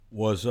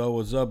What's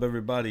up,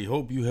 everybody?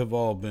 Hope you have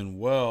all been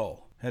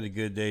well. Had a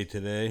good day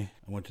today.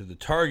 I went to the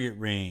Target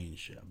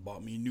range. I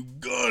bought me a new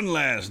gun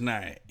last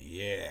night.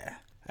 Yeah.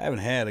 I haven't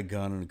had a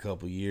gun in a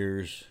couple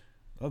years.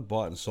 I've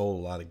bought and sold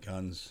a lot of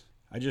guns.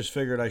 I just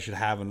figured I should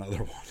have another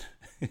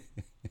one.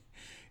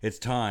 It's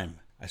time.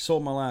 I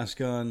sold my last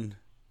gun.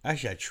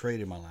 Actually, I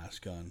traded my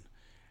last gun.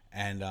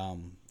 And I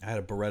had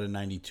a Beretta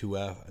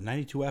 92F. A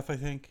 92F, I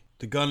think.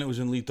 The gun that was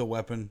in Lethal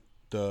Weapon.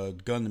 The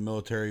gun the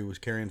military was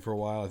carrying for a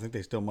while. I think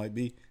they still might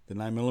be. The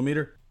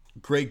 9mm.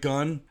 Great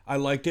gun. I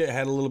liked it. It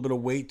had a little bit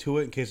of weight to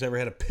it in case I ever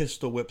had to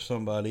pistol whip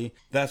somebody.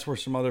 That's where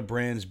some other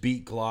brands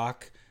beat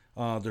Glock.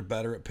 They're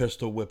better at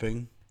pistol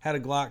whipping. Had a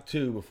Glock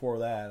 2 before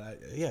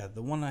that.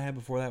 The one I had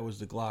before that was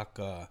the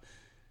Glock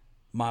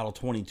Model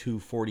 22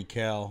 40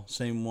 cal.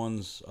 Same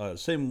one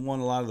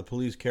a lot of the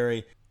police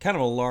carry. Kind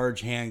of a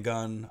large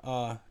handgun.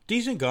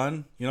 Decent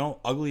gun.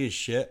 Ugly as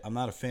shit. I'm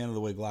not a fan of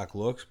the way Glock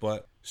looks,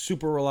 but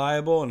super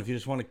reliable. And if you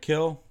just want to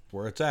kill,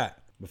 where it's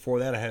at. Before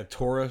that, I had a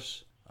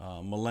Taurus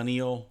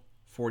Millennial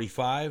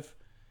 45.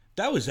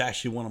 That was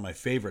actually one of my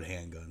favorite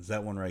handguns.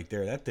 That one right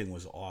there. That thing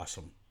was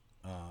awesome.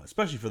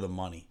 Especially for the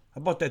money. I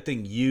bought that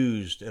thing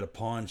used at a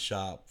pawn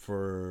shop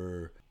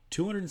for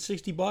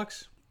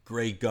 $260.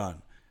 Great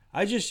gun.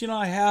 I just,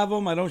 I have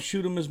them. I don't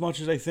shoot them as much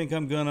as I think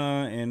I'm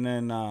gonna. And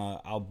then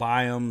I'll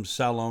buy them,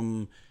 sell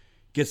them,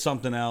 get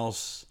something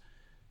else.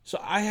 So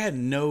I had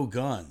no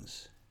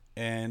guns.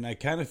 And I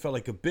kind of felt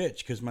like a bitch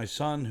because my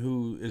son,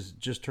 who is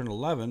just turned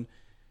 11,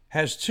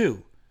 has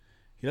two.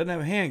 He doesn't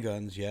have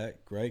handguns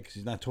yet, right? Because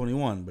he's not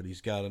 21, but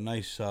he's got a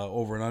nice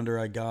over and under.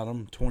 I got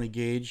him 20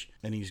 gauge,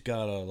 and he's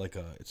got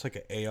it's like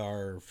an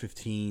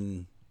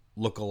AR-15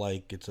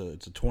 look-alike. It's a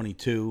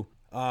 22.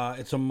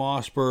 It's a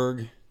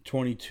Mossberg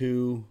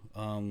 22.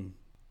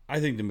 I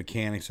think the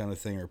mechanics on the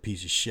thing are a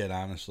piece of shit,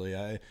 honestly.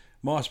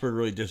 Mossberg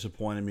really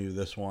disappointed me with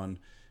this one.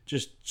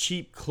 Just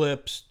cheap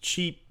clips,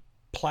 cheap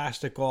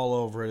plastic all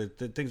over it.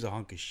 The thing's a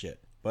hunk of shit.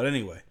 But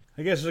anyway,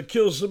 I guess it'll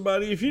kill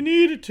somebody if you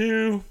need it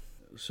to.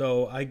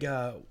 So I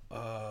got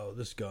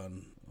this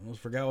gun. I almost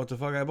forgot what the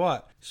fuck I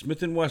bought.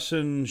 Smith &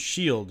 Wesson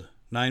Shield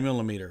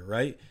 9mm,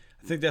 right?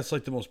 I think that's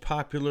like the most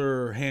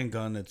popular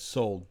handgun that's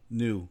sold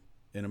new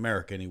in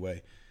America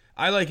anyway.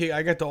 I like it.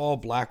 I got the all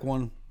black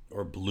one,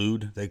 or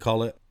blued they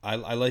call it. I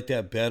like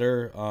that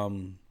better.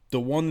 The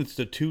one that's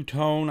the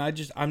two-tone,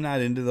 I'm not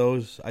into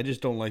those. I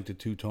just don't like the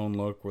two-tone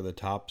look where the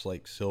top's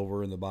like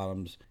silver and the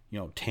bottom's,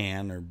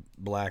 tan or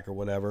black or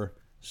whatever.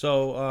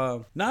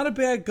 So, not a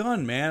bad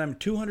gun, man. I'm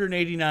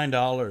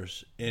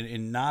 $289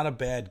 and not a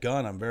bad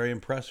gun. I'm very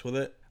impressed with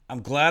it.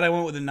 I'm glad I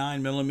went with the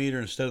 9mm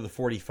instead of the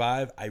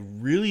 45. I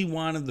really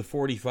wanted the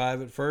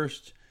 45 at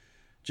first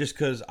just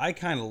because I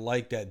kind of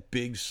like that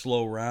big,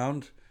 slow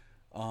round.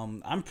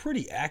 I'm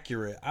pretty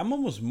accurate. I'm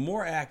almost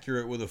more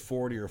accurate with a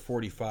 40 or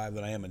 45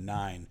 than I am a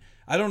 9.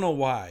 I don't know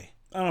why.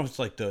 I don't know if it's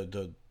like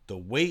the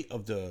weight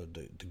of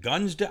the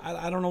guns.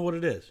 I don't know what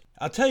it is.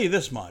 I'll tell you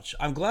this much.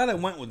 I'm glad I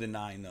went with the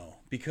 9 though,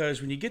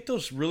 because when you get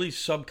those really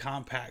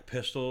subcompact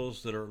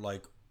pistols that are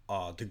like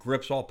the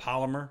grip's all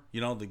polymer,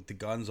 the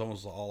gun's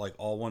almost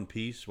all one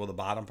piece. Well, the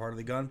bottom part of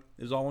the gun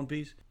is all one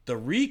piece. The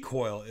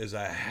recoil is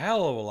a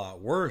hell of a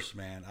lot worse,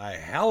 man. A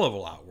hell of a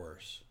lot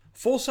worse.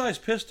 Full size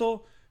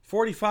pistol,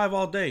 45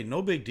 all day,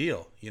 no big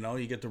deal. You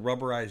get the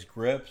rubberized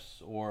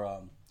grips,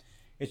 or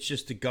it's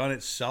just the gun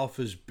itself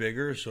is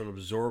bigger, so it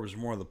absorbs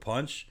more of the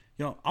punch.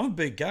 I'm a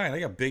big guy, and I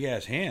got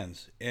big-ass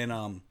hands. And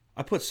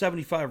I put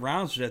 75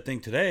 rounds through that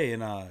thing today,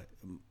 and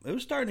it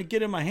was starting to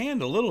get in my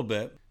hand a little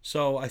bit.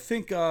 So I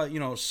think,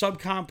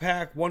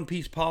 subcompact,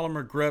 one-piece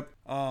polymer grip,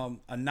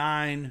 a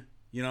 9,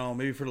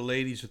 maybe for the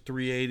ladies, a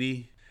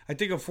 380. I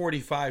think a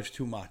 45 is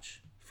too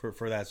much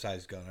for that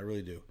size gun. I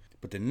really do.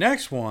 But the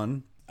next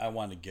one I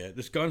want to get,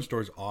 this gun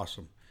store is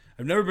awesome.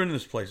 I've never been to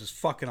this place. It's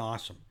fucking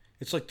awesome.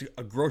 It's like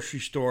a grocery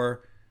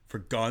store for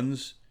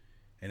guns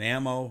and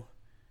ammo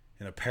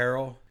and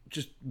apparel.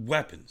 Just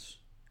weapons.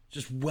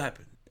 I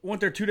went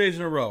there 2 days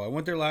in a row. I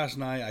went there last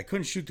night. I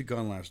couldn't shoot the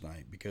gun last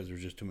night because there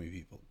was just too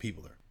many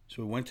people there.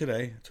 So we went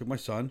today. I took my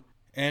son.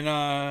 And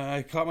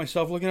I caught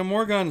myself looking at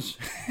more guns.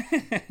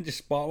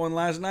 Just bought one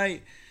last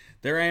night.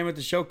 There I am at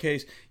the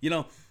showcase.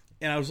 And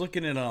I was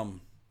looking at a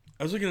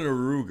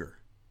Ruger.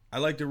 I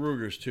like the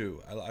Rugers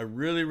too. I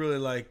really, really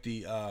like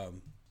I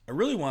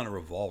really want a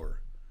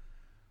revolver.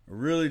 I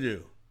really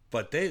do.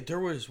 But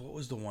what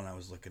was the one I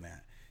was looking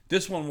at?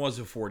 This one was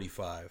a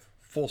 45,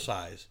 full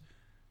size.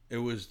 It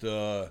was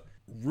the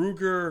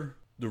Ruger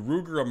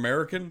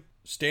American,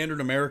 standard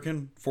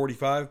American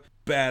 45,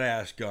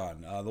 badass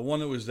gun. The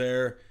one that was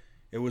there,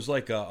 it was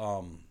like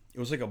a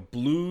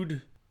blued.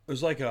 It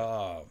was like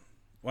a.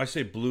 When I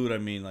say blued, I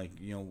mean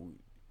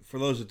for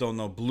those that don't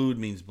know, blued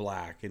means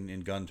black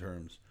in gun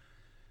terms.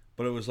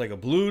 But it was like a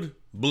blue,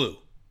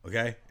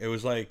 okay? It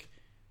was like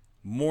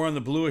more on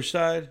the bluish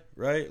side,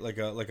 right? Like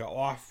a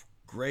off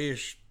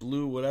grayish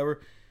blue,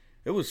 whatever.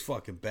 It was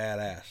fucking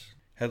badass.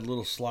 Had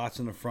little slots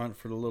in the front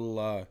for the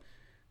little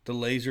the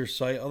laser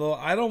sight. Although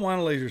I don't want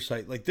a laser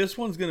sight. Like this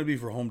one's gonna be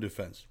for home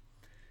defense.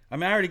 I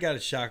mean, I already got a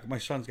shotgun. My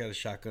son's got a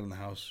shotgun in the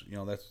house.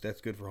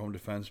 That's good for home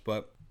defense.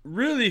 But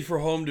really for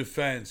home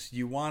defense,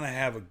 you want to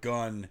have a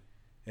gun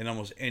in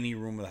almost any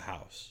room of the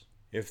house.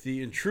 If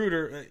the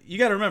intruder, you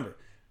got to remember,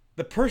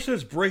 the person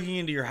that's breaking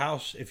into your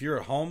house, if you're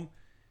at home,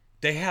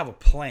 they have a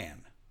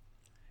plan.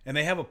 And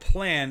they have a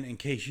plan in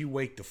case you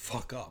wake the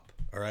fuck up,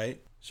 all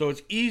right? So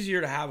it's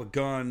easier to have a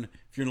gun.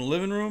 If you're in the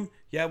living room,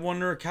 you have one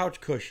under a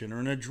couch cushion or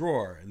in a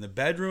drawer. In the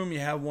bedroom, you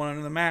have one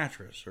under the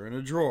mattress or in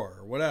a drawer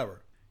or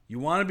whatever. You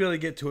want to be able to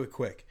get to it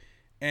quick.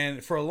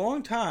 And for a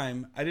long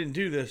time, I didn't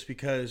do this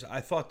because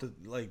I thought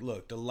that, like,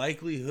 look, the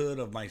likelihood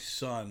of my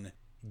son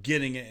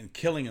getting it and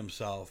killing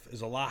himself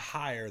is a lot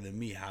higher than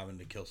me having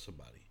to kill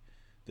somebody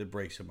that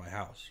breaks in my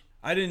house.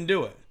 I didn't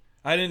do it.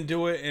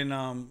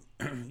 And,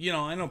 you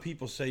know, I know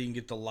people say you can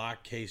get the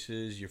lock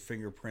cases, your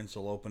fingerprints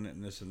will open it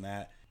and this and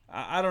that.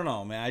 I don't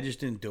know, man. I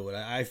just didn't do it.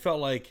 I felt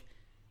like,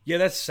 yeah,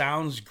 that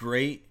sounds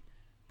great,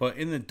 but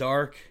in the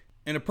dark,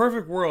 in a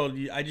perfect world,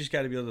 I just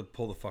got to be able to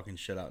pull the fucking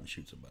shit out and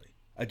shoot somebody.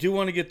 I do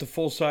want to get the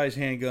full-size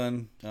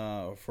handgun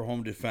for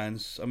home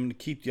defense. I'm going to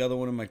keep the other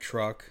one in my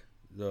truck,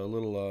 the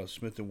little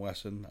Smith &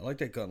 Wesson. I like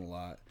that gun a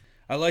lot.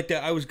 I like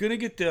that. I was going to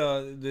get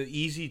the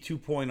Easy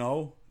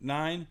 2.0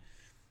 9.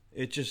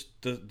 It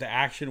just, the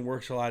action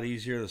works a lot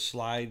easier. The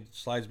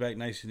slides back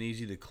nice and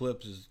easy. The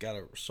clips has got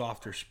a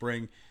softer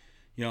spring.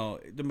 You know,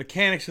 the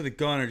mechanics of the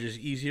gun are just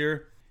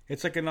easier.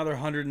 It's like another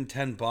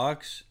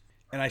 $110.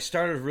 And I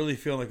started really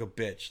feeling like a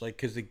bitch. Like,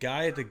 because the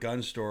guy at the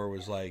gun store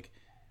was like,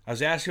 I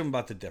was asking him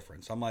about the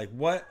difference. I'm like,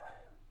 what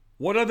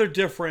other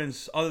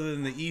difference other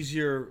than the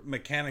easier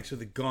mechanics of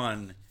the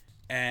gun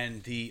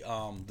and the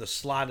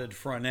slotted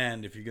front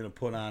end if you're going to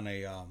put on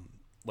a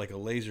like a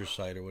laser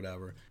sight or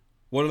whatever?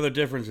 What other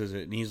difference is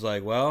it? And he's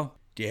like, well,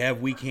 do you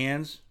have weak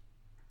hands?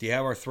 Do you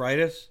have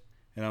arthritis?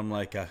 And I'm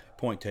like,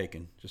 point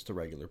taken. Just the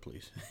regular,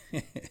 please.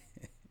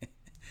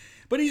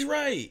 But he's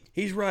right.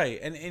 He's right.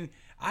 And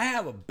I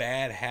have a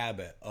bad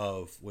habit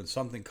of when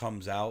something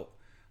comes out,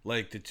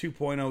 like the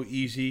 2.0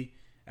 Easy,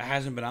 it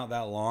hasn't been out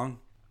that long.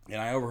 And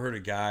I overheard a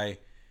guy,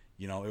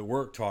 you know, at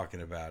work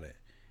talking about it.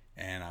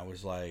 And I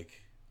was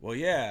like, well,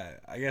 yeah,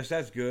 I guess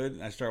that's good.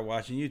 And I started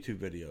watching YouTube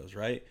videos,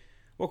 right?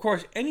 Well, of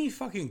course, any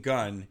fucking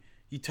gun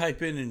you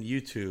type in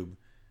YouTube,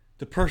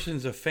 the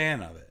person's a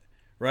fan of it,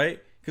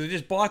 right? Because they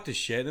just bought this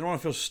shit. They don't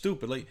want to feel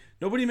stupid. Like,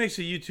 nobody makes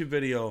a YouTube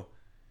video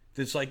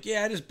that's like,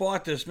 yeah, I just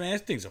bought this, man.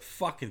 This thing's a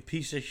fucking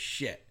piece of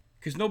shit.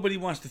 Because nobody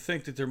wants to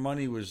think that their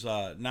money was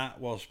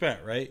not well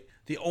spent, right?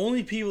 The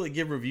only people that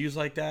give reviews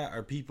like that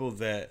are people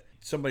that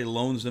somebody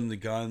loans them the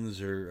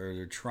guns or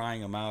they're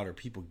trying them out or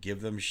people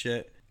give them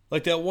shit.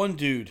 Like that one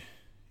dude,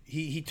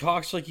 he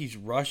talks like he's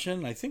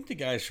Russian. I think the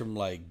guy's from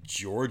like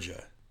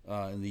Georgia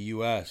in the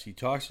U.S. He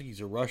talks like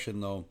he's a Russian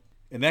though.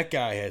 And that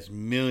guy has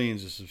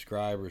millions of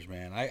subscribers,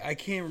 man. I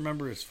can't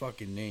remember his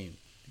fucking name.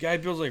 The guy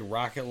builds like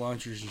rocket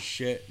launchers and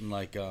shit. And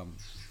like,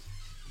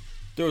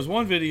 there was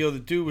one video the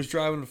dude was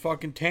driving a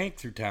fucking tank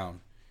through town.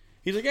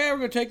 He's like, yeah, we're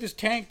going to take this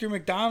tank through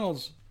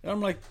McDonald's. And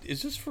I'm like,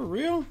 is this for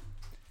real?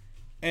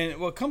 And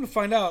well, come to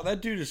find out,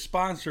 that dude is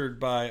sponsored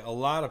by a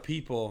lot of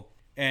people.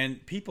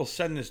 And people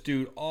send this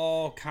dude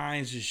all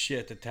kinds of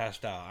shit to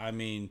test out. I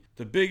mean,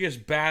 the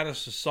biggest,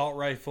 baddest assault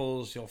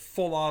rifles, you know,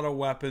 full auto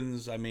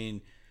weapons. I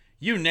mean,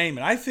 you name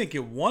it. I think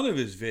in one of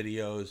his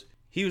videos,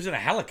 he was in a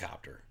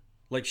helicopter,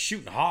 like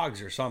shooting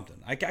hogs or something.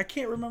 I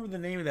can't remember the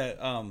name of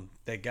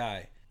that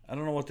guy. I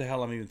don't know what the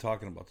hell I'm even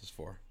talking about this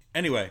for.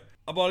 Anyway,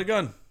 I bought a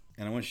gun,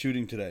 and I went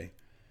shooting today.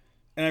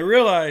 And I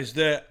realized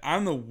that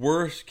I'm the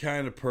worst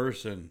kind of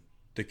person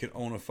that can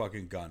own a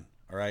fucking gun,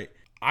 all right?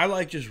 I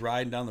like just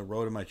riding down the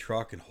road in my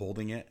truck and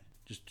holding it,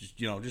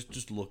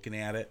 just looking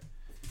at it,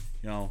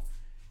 you know.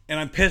 And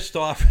I'm pissed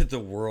off at the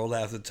world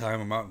half the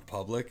time I'm out in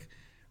public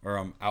or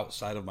I'm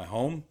outside of my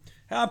home.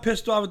 I'm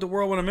pissed off at the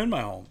world when I'm in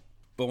my home.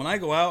 But when I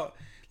go out,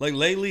 like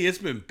lately, it's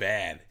been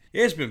bad.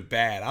 It's been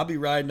bad. I'll be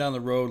riding down the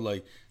road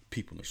like,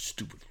 people in their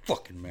stupid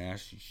fucking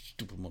masks, you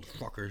stupid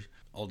motherfuckers.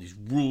 All these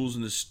rules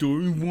in the store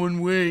in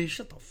one way.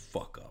 Shut the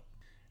fuck up.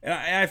 And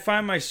I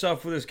find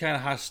myself with this kind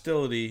of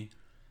hostility,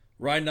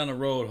 riding down the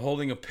road,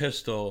 holding a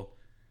pistol,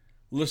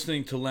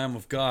 listening to Lamb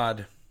of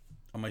God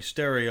on my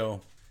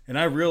stereo, and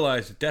I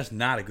realize that that's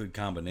not a good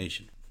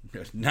combination.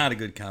 That's not a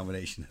good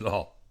combination at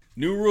all.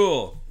 New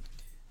rule.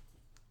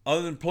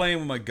 Other than playing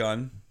with my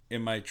gun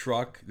in my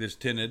truck, this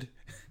tinted,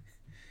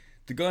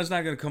 the gun's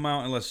not going to come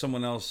out unless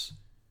someone else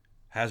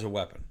has a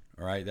weapon.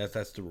 All right,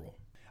 that's the rule.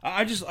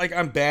 I just, like,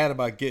 I'm bad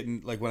about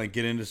getting, like, when I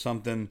get into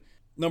something,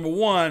 number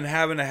one,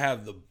 having to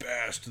have the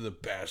best of the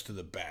best of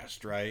the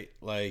best, right?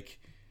 Like,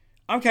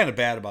 I'm kind of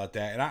bad about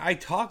that. And I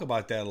talk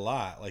about that a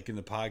lot, like in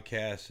the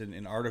podcast and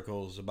in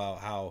articles about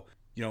how,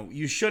 you know,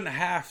 you shouldn't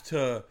have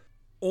to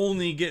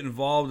only get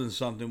involved in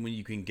something when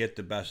you can get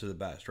the best of the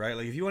best, right?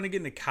 Like, if you want to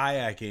get into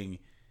kayaking,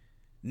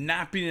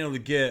 not being able to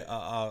get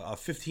a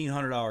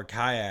 $1,500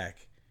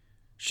 kayak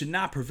should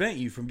not prevent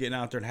you from getting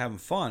out there and having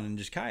fun and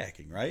just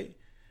kayaking, right?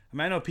 I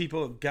mean, I know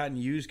people have gotten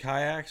used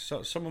kayaks,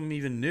 so some of them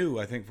even new,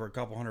 I think, for a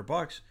couple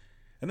 $100,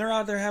 and they're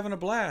out there having a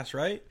blast,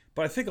 right?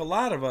 But I think a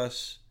lot of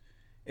us,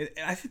 and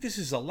I think this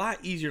is a lot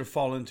easier to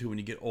fall into when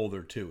you get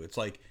older too. It's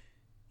like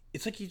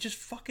you just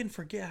fucking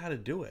forget how to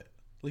do it.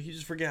 Like, you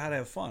just forget how to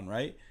have fun,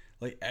 right?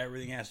 Like,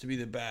 everything has to be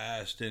the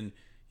best. And,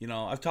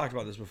 I've talked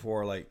about this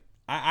before. Like,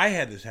 I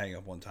had this hang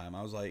up one time.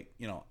 I was like,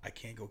 I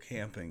can't go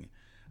camping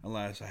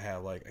unless I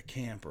have, like, a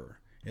camper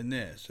and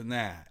this and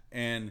that.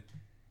 And,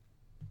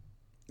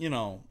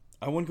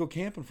 I wouldn't go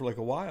camping for, like,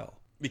 a while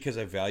because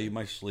I value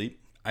my sleep.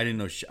 I didn't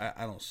know,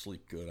 I don't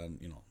sleep good on,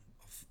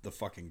 the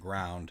fucking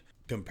ground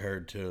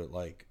compared to,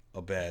 like,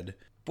 a bed.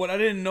 But I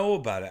didn't know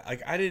about it.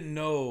 Like, I didn't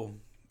know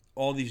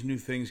all these new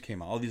things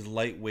came out, all these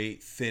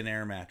lightweight, thin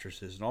air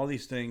mattresses, and all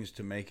these things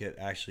to make it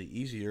actually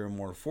easier and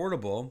more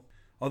affordable.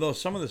 Although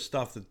some of the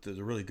stuff,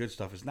 the really good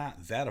stuff, is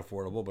not that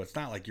affordable, but it's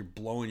not like you're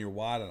blowing your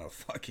wad on a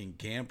fucking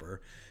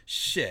camper.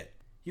 Shit.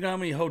 You know how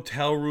many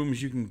hotel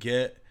rooms you can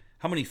get?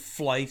 How many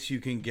flights you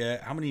can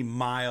get? How many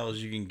miles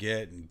you can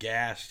get? And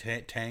gas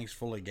tanks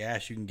full of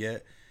gas you can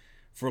get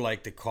for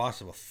like the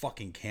cost of a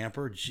fucking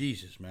camper?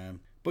 Jesus,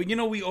 man. But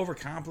we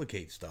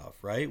overcomplicate stuff,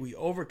 right? We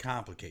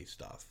overcomplicate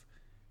stuff.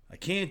 I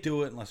can't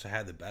do it unless I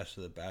had the best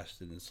of the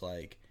best. And it's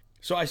like,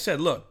 so I said,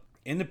 look,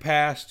 in the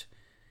past,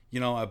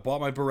 I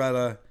bought my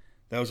Beretta.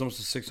 That was almost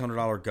a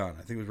 $600 gun.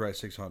 I think it was right at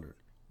 $600.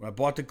 When I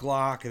bought the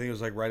Glock, I think it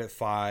was like right at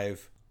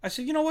 $500. I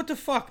said, what the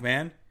fuck,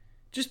 man?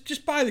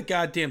 Just buy the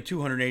goddamn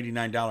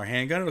 $289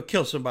 handgun. It'll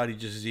kill somebody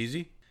just as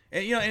easy.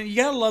 And, and you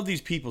gotta love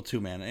these people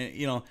too, man.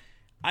 And,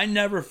 I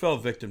never fell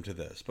victim to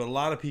this, but a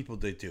lot of people,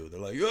 they do. They're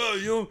like,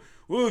 yeah,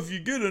 well, if you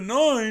get a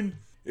 9,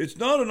 it's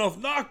not enough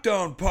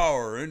knockdown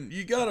power, and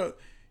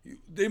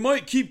they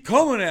might keep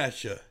coming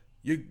at you.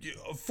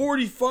 A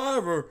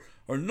 45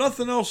 or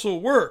nothing else will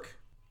work.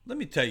 Let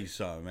me tell you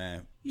something,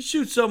 man. You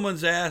shoot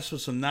someone's ass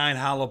with some 9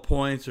 hollow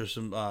points or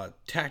some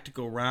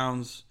tactical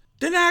rounds,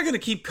 they're not going to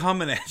keep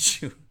coming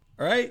at you,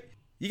 all right?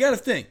 You got to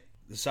think.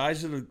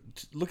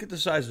 Look at the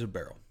size of the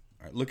barrel.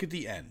 All right, look at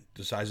the end,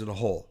 the size of the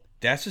hole.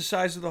 That's the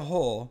size of the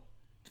hole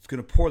that's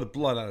going to pour the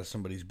blood out of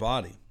somebody's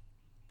body.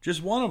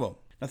 Just one of them.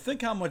 Now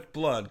think how much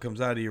blood comes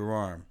out of your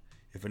arm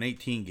if an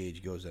 18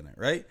 gauge goes in it,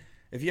 right?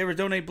 If you ever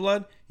donate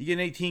blood, you get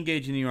an 18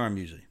 gauge in your arm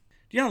usually.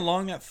 Do you know how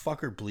long that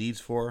fucker bleeds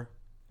for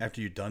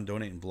after you're done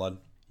donating blood?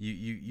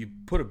 They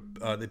put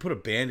a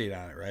Band-Aid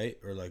on it, right?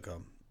 Or like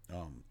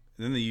and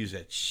then they use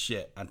that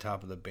shit on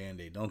top of the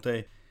Band-Aid, don't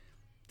they?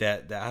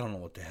 That I don't know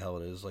what the hell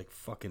it is, like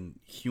fucking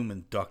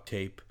human duct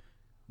tape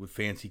with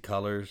fancy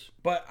colors.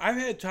 But I've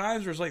had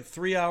times where it's like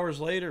 3 hours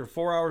later,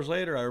 4 hours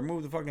later, I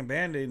remove the fucking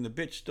Band-Aid and the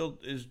bitch still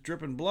is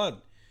dripping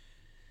blood.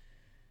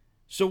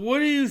 So what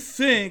do you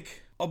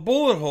think? A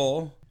bullet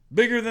hole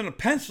bigger than a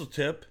pencil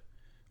tip,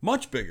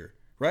 much bigger,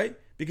 right?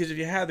 Because if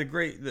you have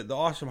the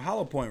awesome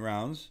hollow point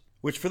rounds,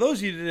 which for those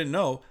of you that didn't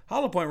know,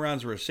 hollow point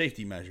rounds were a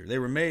safety measure. They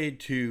were made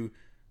to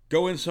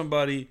go in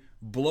somebody,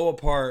 blow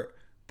apart,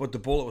 but the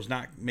bullet was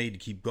not made to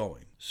keep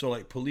going. So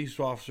like police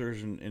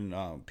officers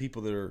and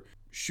people that are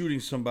shooting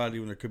somebody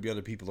when there could be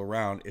other people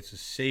around, it's a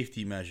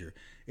safety measure.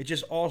 It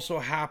just also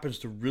happens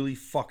to really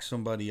fuck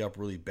somebody up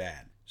really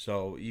bad.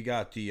 So you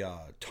got the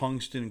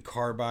tungsten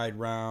carbide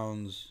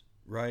rounds,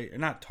 right? Or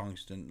not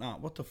tungsten. No,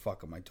 what the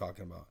fuck am I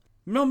talking about?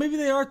 No, maybe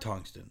they are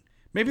tungsten.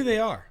 Maybe they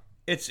are.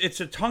 It's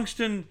a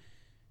tungsten,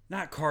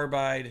 not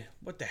carbide.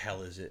 What the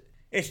hell is it?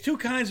 It's two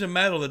kinds of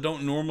metal that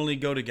don't normally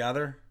go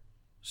together.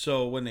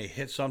 So when they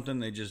hit something,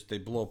 they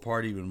blow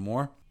apart even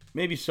more.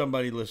 Maybe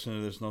somebody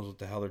listening to this knows what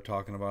the hell they're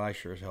talking about. I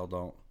sure as hell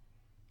don't.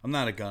 I'm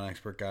not a gun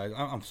expert, guys.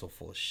 I'm so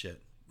full of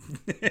shit.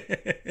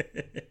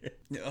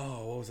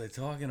 Oh, what was I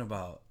talking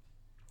about?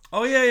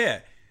 Oh,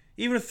 yeah.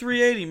 Even a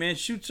 380, man.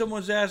 Shoot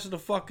someone's ass with a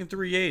fucking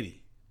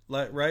 380.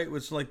 Like, right?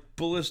 It's like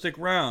ballistic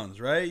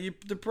rounds, right?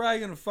 They're probably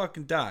going to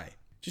fucking die.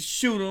 Just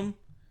shoot them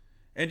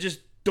and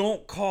just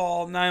don't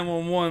call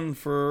 911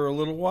 for a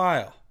little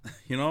while.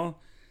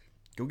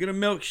 Go get a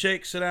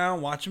milkshake, sit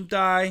down, watch them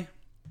die.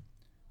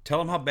 Tell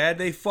them how bad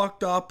they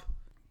fucked up.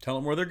 Tell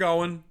them where they're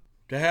going.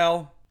 To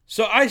hell.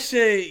 So I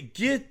say,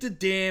 get the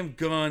damn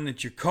gun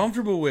that you're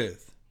comfortable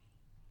with.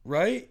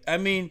 Right? I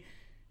mean,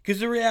 because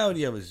the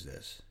reality of it is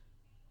this.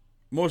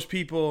 Most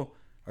people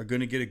are going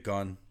to get a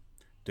gun.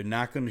 They're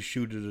not going to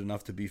shoot it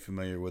enough to be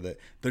familiar with it.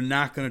 They're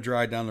not going to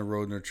drive down the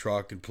road in their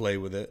truck and play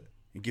with it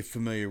and get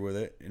familiar with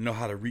it and know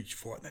how to reach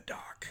for it in the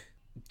dark.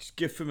 Just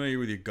get familiar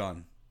with your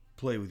gun.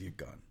 Play with your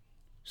gun.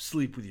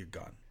 Sleep with your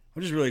gun.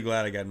 I'm just really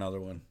glad I got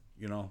another one.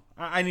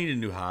 I need a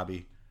new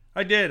hobby.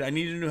 I did. I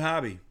need a new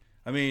hobby.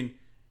 I mean,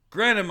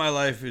 granted, my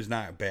life is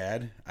not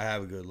bad. I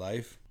have a good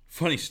life.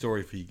 Funny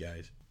story for you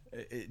guys.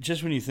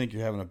 Just when you think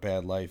you're having a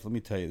bad life, let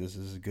me tell you, this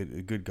is a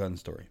good gun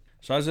story.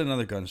 So I was at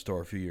another gun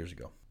store a few years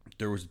ago.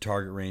 There was a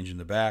Target range in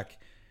the back,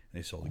 and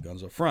they sold the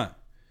guns up front.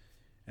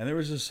 And there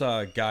was this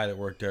guy that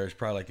worked there. He's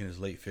probably like in his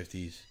late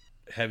 50s.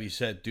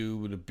 Heavy-set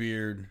dude with a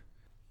beard.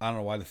 I don't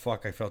know why the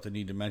fuck I felt the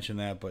need to mention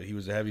that, but he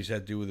was a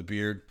heavy-set dude with a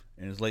beard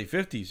in his late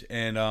 50s.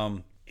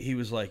 And he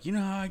was like, you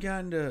know how I got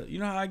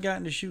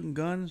into shooting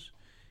guns?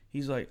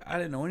 He's like, I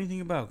didn't know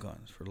anything about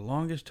guns for the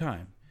longest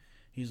time.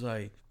 He's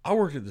like, I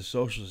worked at the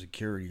Social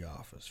Security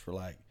office for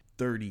like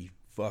 30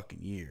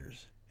 fucking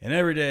years. And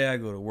every day I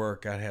go to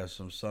work, I'd have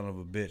some son of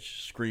a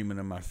bitch screaming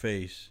in my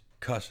face,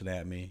 cussing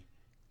at me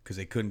because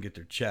they couldn't get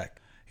their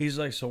check. He's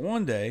like, so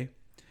one day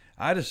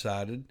I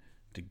decided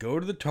to go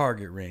to the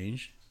target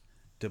range,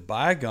 to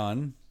buy a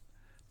gun,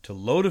 to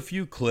load a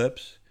few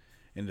clips,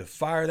 and to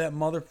fire that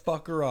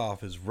motherfucker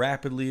off as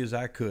rapidly as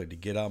I could to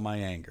get out my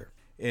anger.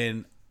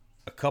 And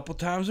a couple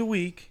times a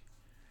week,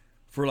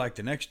 for like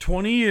the next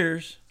 20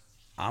 years,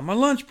 on my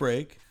lunch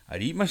break,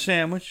 I'd eat my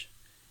sandwich,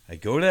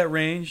 I'd go to that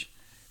range,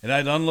 and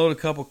I'd unload a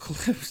couple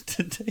clips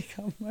to take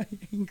out my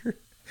anger.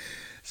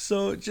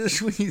 So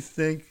just when you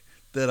think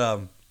that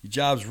your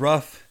job's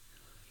rough,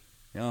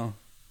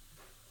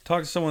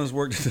 talk to someone who's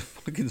worked at the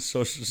fucking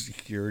Social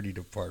Security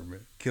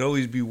Department. Could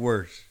always be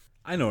worse.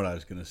 I know what I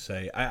was going to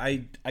say.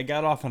 I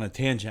got off on a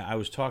tangent. I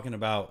was talking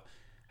about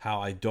how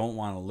I don't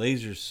want a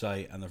laser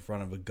sight on the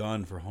front of a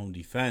gun for home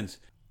defense.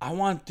 I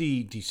want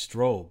the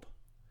strobe.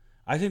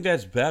 I think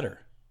that's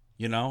better.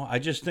 I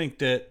just think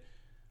that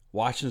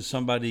watching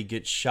somebody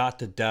get shot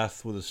to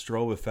death with a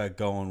strobe effect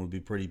going would be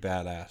pretty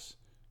badass.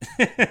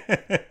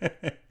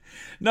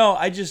 No,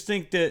 I just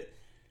think that,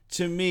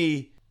 to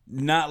me,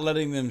 not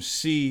letting them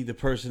see the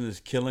person that's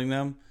killing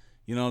them,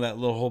 that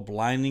little whole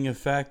blinding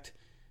effect,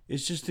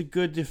 is just a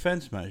good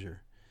defense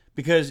measure.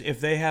 Because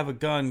if they have a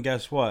gun,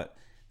 guess what?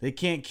 They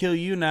can't kill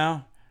you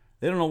now.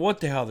 They don't know what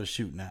the hell they're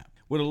shooting at.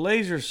 With a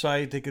laser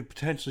sight, they could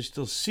potentially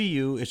still see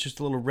you. It's just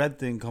a little red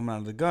thing coming out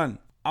of the gun.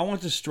 I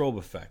want the strobe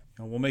effect.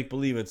 We'll make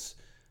believe it's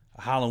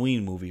a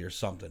Halloween movie or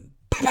something.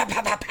 Pow,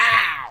 pow, pow,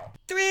 pow.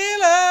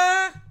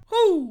 Thriller!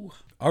 Woo!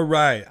 All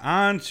right,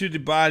 on to the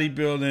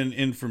bodybuilding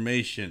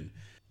information.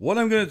 What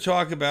I'm going to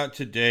talk about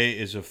today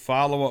is a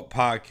follow-up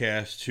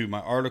podcast to my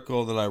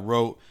article that I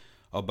wrote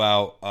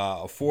about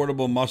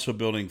affordable muscle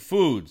building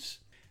foods.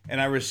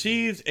 And I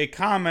received a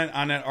comment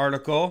on that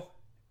article,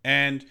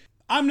 and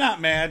I'm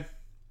not mad.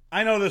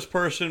 I know this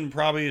person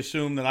probably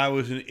assumed that I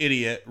was an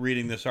idiot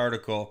reading this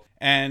article,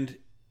 and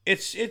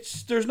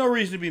there's no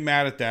reason to be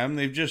mad at them.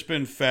 They've just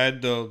been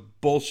fed the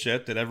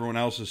bullshit that everyone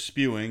else is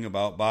spewing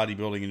about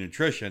bodybuilding and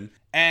nutrition.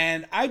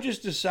 And I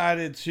just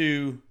decided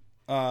to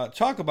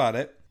talk about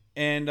it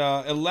and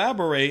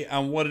elaborate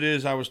on what it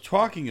is I was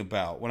talking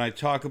about when I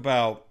talk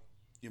about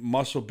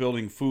muscle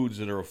building foods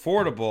that are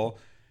affordable,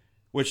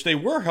 which they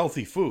were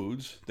healthy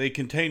foods. They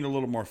contained a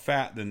little more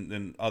fat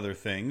than other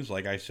things.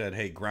 Like I said,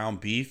 hey, ground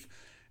beef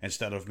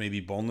instead of maybe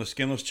boneless,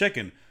 skinless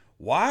chicken.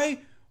 Why?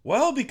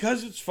 Well,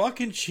 because it's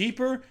fucking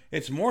cheaper,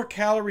 it's more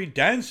calorie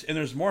dense, and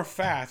there's more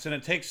fats, and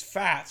it takes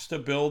fats to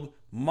build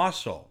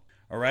muscle.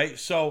 All right?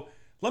 So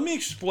let me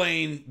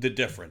explain the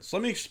difference.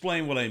 Let me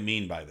explain what I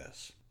mean by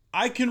this.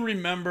 I can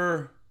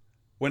remember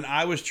when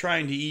I was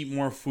trying to eat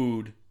more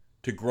food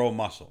to grow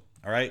muscle.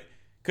 All right?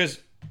 Because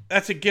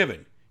that's a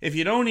given. If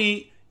you don't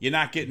eat, you're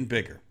not getting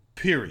bigger.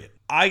 Period.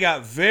 I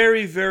got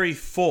very, very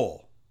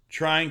full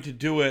trying to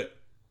do it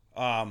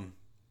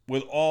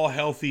with all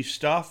healthy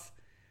stuff.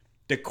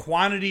 The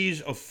quantities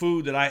of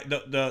food that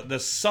the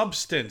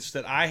substance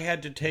that I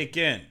had to take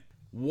in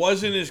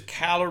wasn't as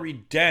calorie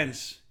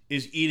dense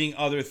as eating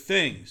other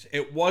things.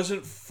 It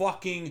wasn't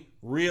fucking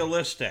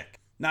realistic.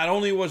 Not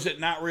only was it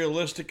not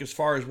realistic as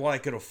far as what I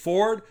could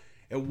afford,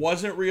 it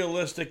wasn't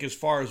realistic as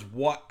far as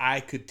what I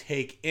could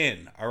take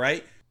in, all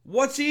right?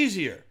 What's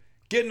easier?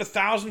 Getting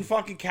 1,000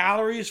 fucking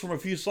calories from a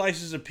few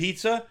slices of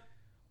pizza,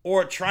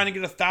 or trying to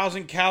get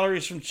 1,000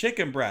 calories from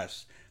chicken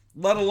breasts,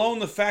 let alone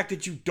the fact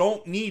that you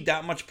don't need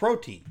that much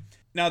protein.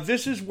 Now,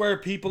 this is where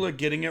people are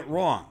getting it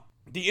wrong.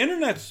 The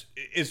internet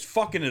is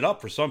fucking it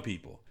up for some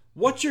people.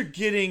 What you're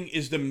getting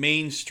is the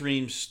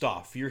mainstream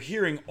stuff. You're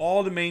hearing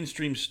all the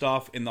mainstream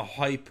stuff in the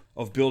hype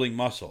of building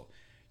muscle.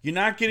 You're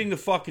not getting the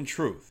fucking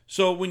truth.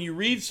 So when you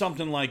read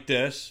something like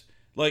this,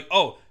 like,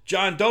 oh,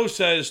 John Doe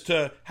says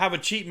to have a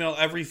cheat meal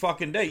every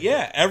fucking day.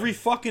 Yeah, every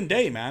fucking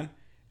day, man.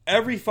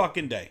 Every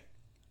fucking day.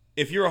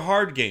 If you're a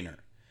hard gainer.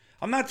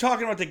 I'm not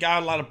talking about the guy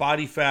with a lot of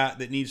body fat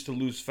that needs to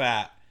lose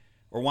fat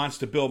or wants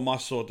to build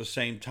muscle at the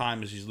same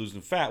time as he's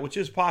losing fat, which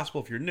is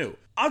possible if you're new.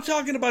 I'm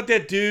talking about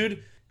that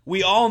dude,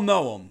 we all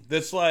know him,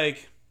 that's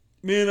like,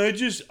 man, I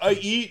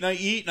eat and I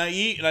eat and I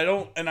eat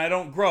and I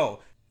don't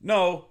grow.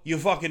 No, you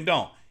fucking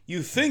don't.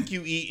 You think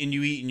you eat and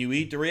you eat and you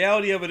eat. The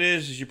reality of it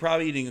is you're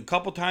probably eating a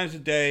couple times a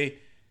day,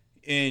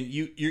 and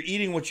you're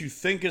eating what you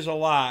think is a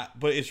lot,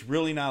 but it's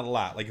really not a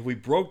lot. Like if we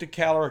broke the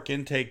caloric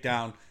intake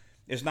down,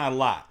 it's not a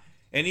lot.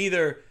 And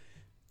either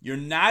you're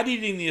not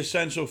eating the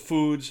essential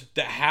foods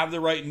that have the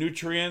right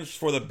nutrients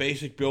for the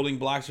basic building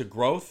blocks of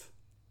growth,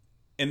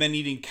 and then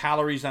eating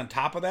calories on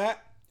top of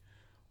that,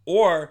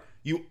 or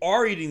you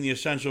are eating the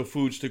essential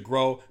foods to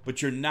grow,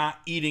 but you're not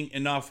eating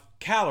enough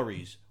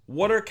calories.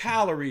 What are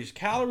calories?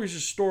 Calories are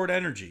stored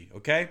energy,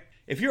 okay?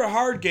 If you're a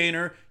hard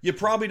gainer, you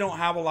probably don't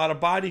have a lot of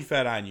body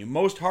fat on you.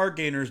 Most hard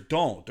gainers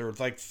don't. They're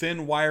like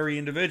thin, wiry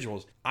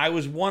individuals. I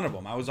was one of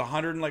them. I was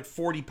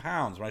 140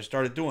 pounds when I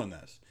started doing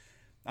this.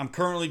 I'm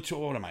currently,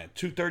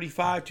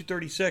 235,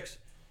 236?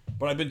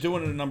 But I've been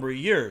doing it a number of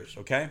years,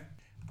 okay?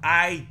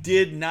 I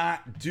did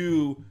not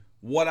do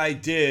what I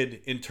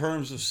did in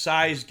terms of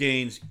size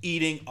gains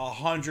eating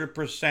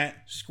 100%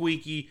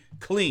 squeaky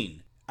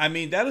clean. I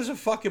mean, that is a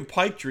fucking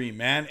pipe dream,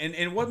 man.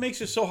 And what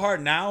makes it so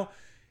hard now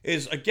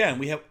is, again,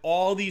 we have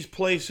all these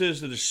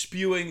places that are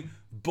spewing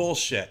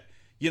bullshit.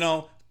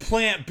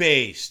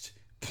 Plant-based,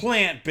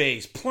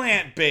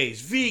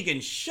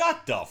 vegan.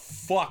 Shut the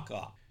fuck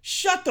up.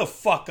 Shut the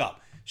fuck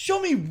up. Show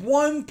me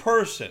one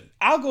person.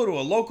 I'll go to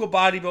a local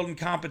bodybuilding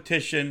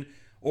competition,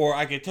 or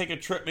I could take a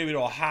trip maybe to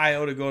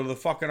Ohio to go to the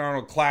fucking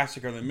Arnold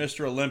Classic or the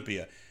Mr.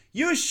 Olympia.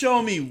 You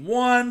show me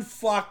one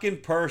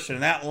fucking person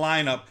in that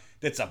lineup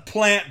that's a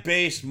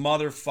plant-based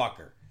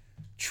motherfucker.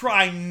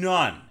 Try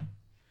none.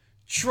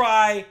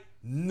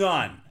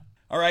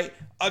 All right?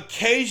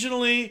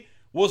 Occasionally,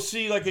 we'll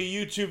see like a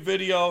YouTube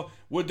video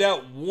with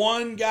that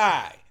one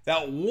guy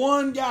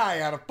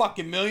out of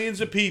fucking millions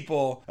of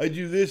people. I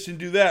do this and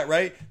do that,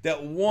 right?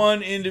 That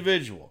one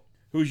individual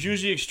who's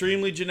usually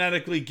extremely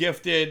genetically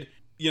gifted,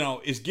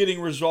 is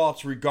getting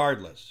results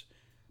regardless.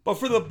 But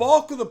for the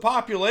bulk of the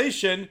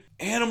population,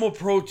 animal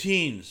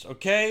proteins,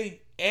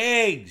 okay?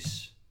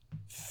 Eggs,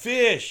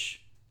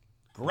 fish,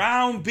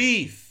 ground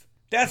beef.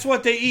 That's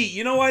what they eat.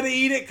 You know why they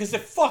eat it? Because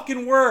it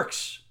fucking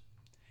works.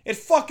 It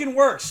fucking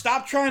works.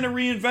 Stop trying to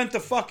reinvent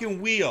the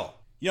fucking wheel.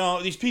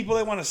 These people,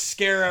 they want to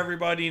scare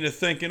everybody into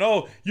thinking,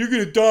 oh, you're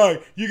going to die.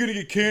 You're going to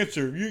get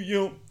cancer.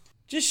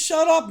 Just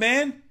shut up,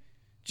 man.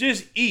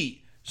 Just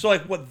eat. So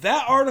like what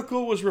that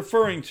article was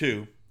referring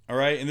to, all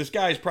right, and this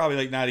guy's probably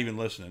like not even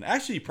listening.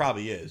 Actually, he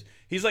probably is.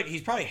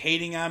 He's probably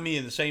hating on me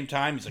at the same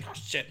time. He's like, oh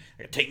shit,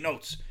 I got to take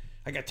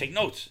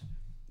notes.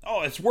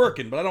 Oh, it's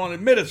working, but I don't want to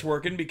admit it's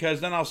working because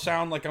then I'll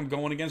sound like I'm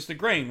going against the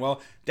grain. Well,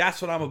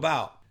 that's what I'm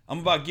about. I'm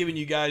about giving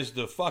you guys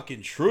the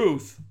fucking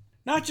truth.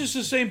 Not just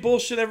the same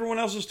bullshit everyone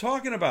else is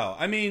talking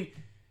about. I mean,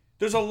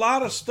 there's a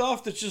lot of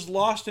stuff that's just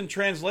lost in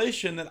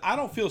translation that I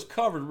don't feel is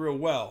covered real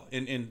well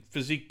in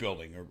physique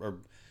building or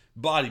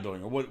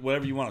bodybuilding or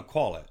whatever you want to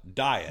call it.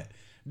 Diet.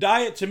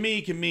 Diet to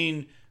me can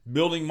mean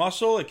building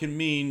muscle. It can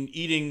mean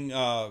eating,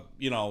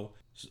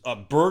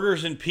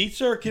 burgers and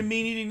pizza. It can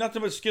mean eating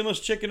nothing but skinless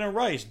chicken and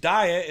rice.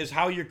 Diet is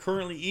how you're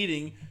currently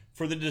eating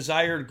for the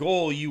desired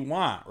goal you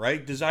want,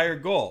 right?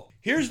 Desired goal.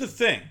 Here's the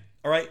thing,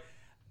 all right?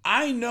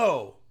 I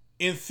know,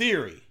 in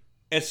theory,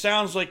 it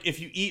sounds like if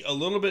you eat a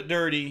little bit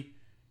dirty,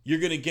 you're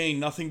going to gain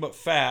nothing but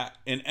fat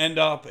and end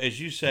up, as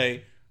you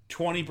say,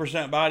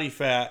 20% body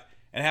fat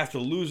and have to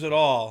lose it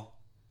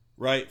all,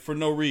 right, for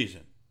no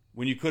reason,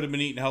 when you could have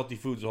been eating healthy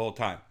foods the whole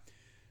time.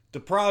 The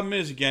problem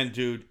is, again,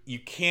 dude, you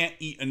can't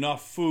eat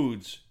enough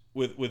foods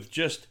with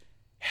just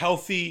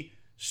healthy,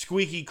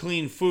 squeaky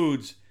clean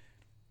foods.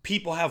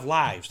 People have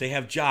lives. They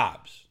have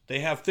jobs. They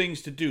have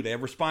things to do. They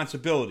have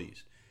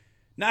responsibilities.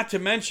 Not to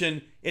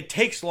mention, it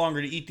takes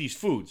longer to eat these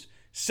foods.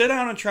 Sit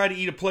down and try to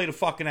eat a plate of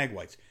fucking egg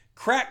whites.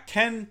 Crack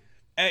 10,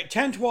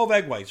 12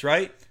 egg whites,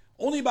 right?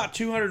 Only about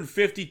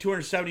 250,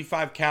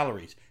 275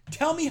 calories.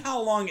 Tell me how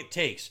long it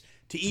takes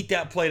to eat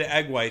that plate of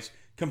egg whites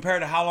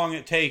compared to how long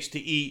it takes to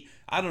eat,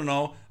 I don't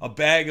know, a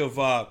bag of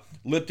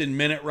Lipton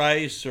Minute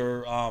Rice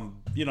or,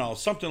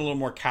 something a little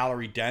more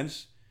calorie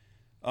dense.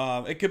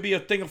 It could be a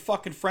thing of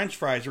fucking French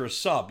fries or a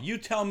sub. You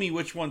tell me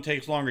which one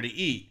takes longer to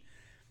eat.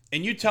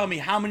 And you tell me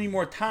how many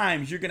more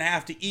times you're going to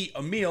have to eat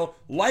a meal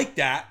like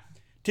that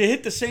to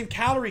hit the same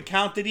calorie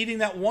count that eating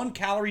that 1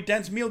 calorie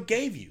dense meal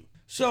gave you.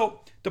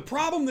 So the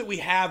problem that we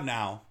have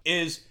now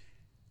is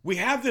we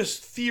have this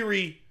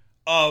theory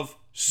of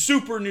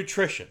super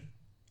nutrition.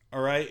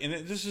 All right.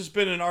 And this has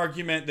been an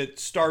argument that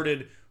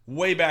started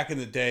way back in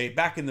the day,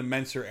 back in the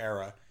Menser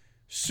era.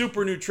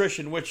 Super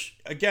nutrition, which,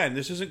 again,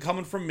 this isn't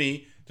coming from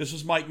me. This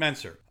is Mike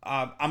Menser.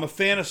 I'm a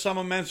fan of some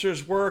of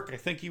Menser's work. I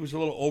think he was a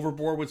little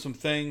overboard with some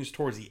things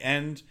towards the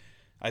end.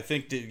 I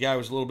think the guy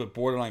was a little bit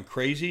borderline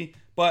crazy.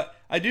 But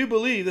I do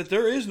believe that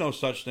there is no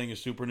such thing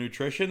as super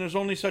nutrition. There's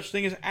only such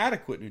thing as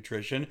adequate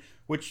nutrition,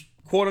 which,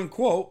 quote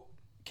unquote,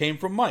 came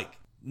from Mike.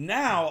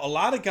 Now, a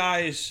lot of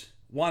guys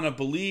want to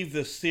believe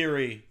this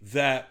theory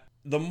that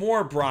the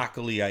more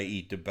broccoli I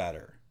eat, the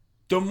better.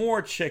 The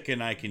more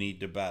chicken I can eat,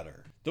 the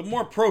better. The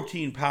more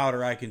protein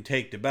powder I can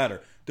take, the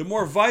better. The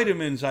more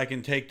vitamins I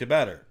can take, the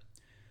better.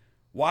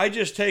 Why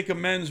just take a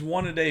men's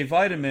 1-a-day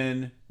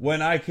vitamin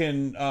when I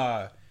can,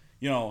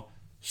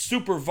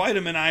 super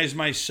vitaminize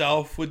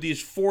myself with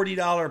these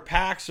 $40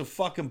 packs of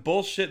fucking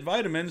bullshit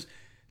vitamins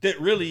that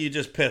really you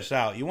just piss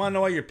out? You want to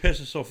know why your piss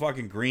is so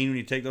fucking green when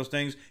you take those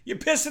things? You're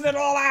pissing it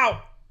all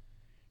out.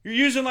 You're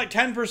using like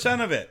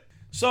 10% of it.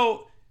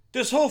 So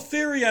this whole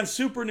theory on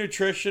super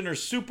nutrition or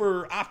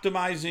super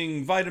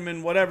optimizing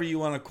vitamin, whatever you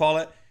want to call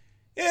it,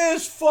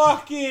 is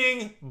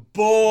fucking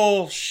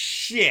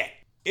bullshit.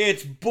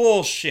 It's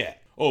bullshit.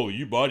 Oh,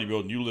 you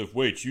bodybuilding, you lift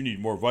weights, you need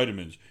more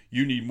vitamins.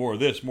 You need more of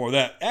this, more of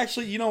that.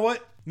 Actually, you know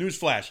what?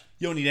 Newsflash,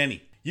 you don't need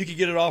any. You can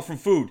get it all from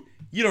food.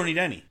 You don't need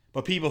any.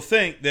 But people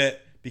think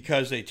that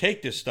because they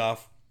take this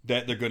stuff,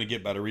 that they're going to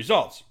get better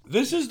results.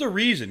 This is the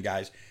reason,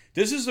 guys.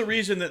 This is the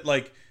reason that,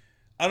 like,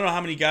 I don't know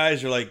how many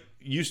guys are, like,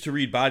 used to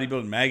read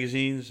bodybuilding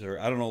magazines, or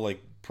I don't know,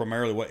 like,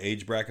 primarily what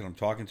age bracket I'm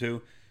talking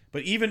to.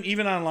 But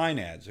even online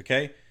ads,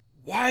 okay?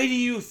 Why do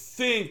you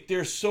think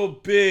they're so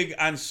big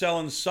on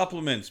selling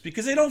supplements?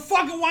 Because they don't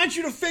fucking want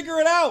you to figure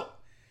it out.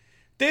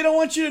 They don't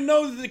want you to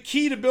know that the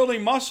key to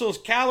building muscle is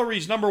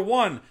calories, number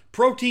one.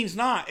 Protein's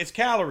not. It's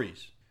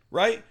calories,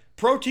 right?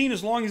 Protein,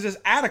 as long as it's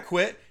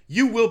adequate,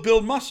 you will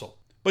build muscle.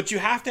 But you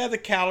have to have the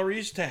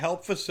calories to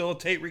help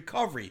facilitate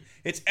recovery.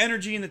 It's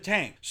energy in the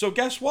tank. So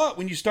guess what?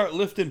 When you start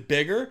lifting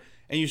bigger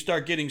and you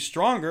start getting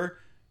stronger,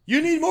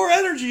 you need more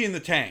energy in the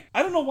tank.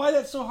 I don't know why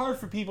that's so hard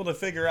for people to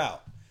figure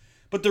out.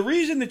 But the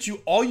reason that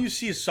all you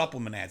see is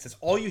supplement ads. That's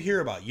all you hear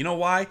about. You know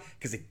why?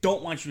 Because they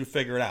don't want you to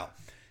figure it out.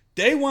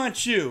 They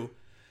want you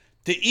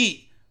to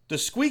eat the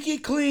squeaky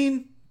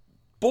clean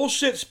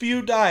bullshit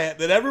spew diet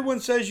that everyone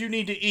says you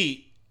need to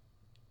eat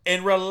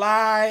and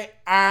rely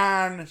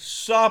on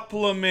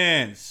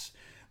supplements.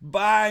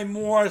 Buy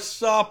more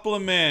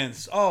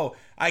supplements. Oh,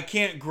 I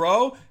can't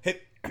grow?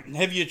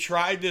 Have you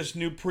tried this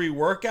new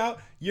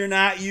pre-workout? You're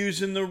not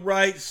using the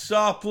right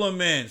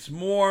supplements.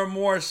 More and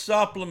more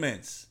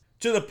supplements.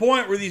 To the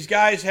point where these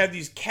guys have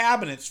these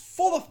cabinets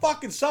full of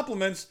fucking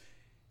supplements,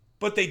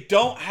 but they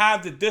don't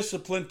have the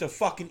discipline to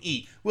fucking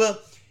eat. Well,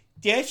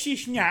 that's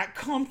just not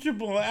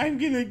comfortable. I'm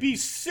gonna be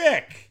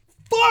sick.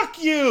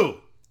 Fuck you!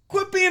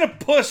 Quit being a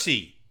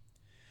pussy.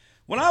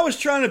 When I was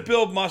trying to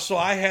build muscle,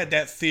 I had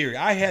that theory.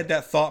 I had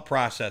that thought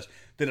process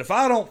that if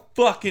I don't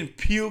fucking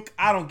puke,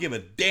 I don't give a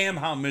damn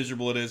how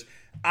miserable it is.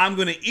 I'm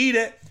gonna eat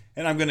it,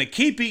 and I'm gonna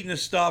keep eating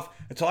this stuff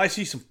until I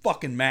see some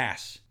fucking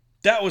mass.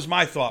 That was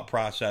my thought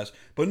process.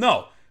 But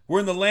no, we're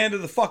in the land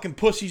of the fucking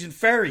pussies and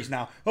fairies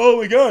now. Oh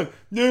my god,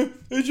 no,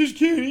 I just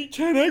can't eat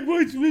 10 egg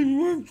whites and make me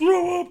want to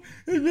throw up.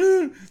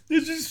 And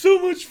there's just so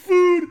much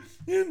food.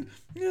 And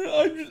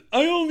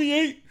I only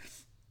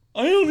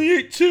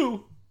ate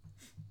 2.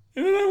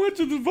 And then I went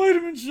to the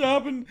vitamin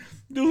shop and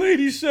the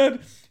lady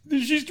said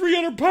that she's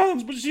 300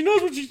 pounds, but she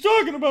knows what she's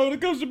talking about when it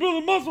comes to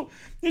building muscle.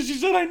 And she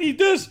said, I need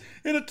this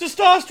and a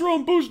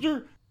testosterone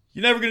booster.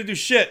 You're never going to do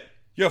shit.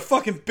 You're a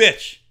fucking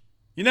bitch.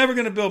 You're never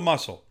going to build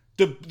muscle.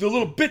 The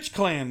little bitch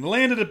clan, the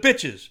land of the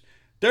bitches,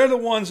 they're the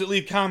ones that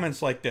leave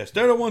comments like this.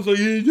 They're the ones like,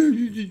 you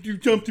do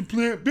something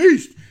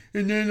plant-based.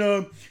 And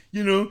then,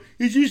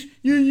 it's just,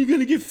 you're going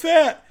to get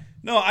fat.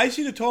 No, I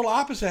see the total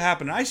opposite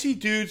happen. I see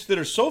dudes that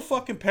are so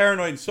fucking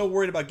paranoid and so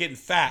worried about getting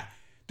fat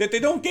that they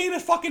don't gain a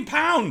fucking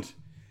pound.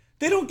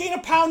 They don't gain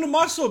a pound of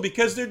muscle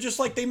because they're just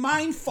like, they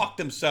mind fuck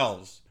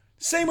themselves.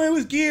 Same way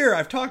with gear.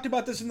 I've talked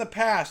about this in the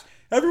past.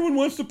 Everyone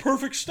wants the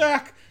perfect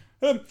stack.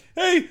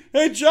 Hey,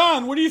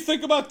 John, what do you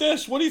think about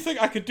this? What do you think?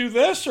 I could do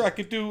this, or I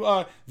could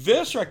do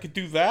this, or I could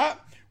do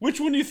that. Which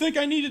one do you think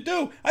I need to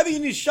do? I think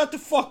you need to shut the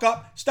fuck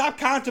up, stop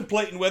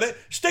contemplating with it,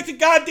 stick the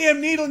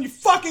goddamn needle in your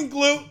fucking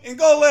glute, and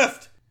go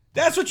lift.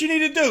 That's what you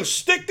need to do.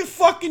 Stick the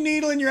fucking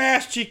needle in your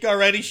ass cheek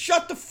already,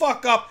 shut the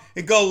fuck up,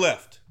 and go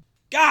lift.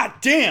 God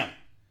damn.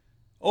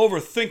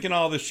 Overthinking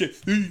all this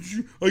shit.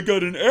 I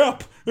got an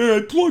app, and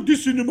I plugged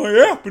this into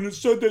my app, and it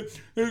said that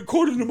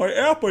according to my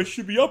app, I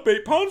should be up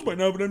 8 pounds by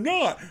now, but I'm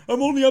not.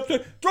 I'm only up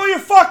to... Throw your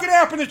fucking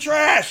app in the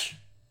trash!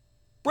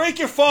 Break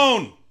your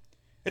phone!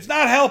 It's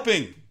not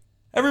helping.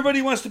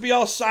 Everybody wants to be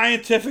all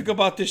scientific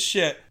about this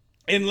shit.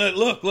 And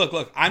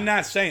look, I'm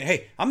not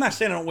saying I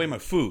don't weigh my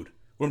food.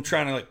 What I'm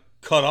trying to,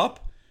 cut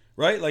up,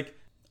 right?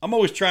 I'm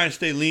always trying to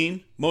stay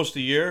lean most of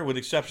the year, with the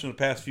exception of the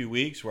past few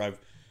weeks where I've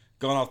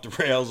gone off the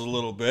rails a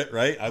little bit,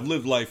 right? I've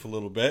lived life a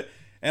little bit.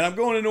 And I'm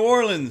going to New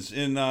Orleans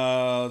in,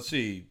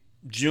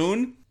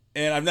 June.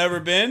 And I've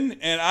never been.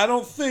 And I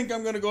don't think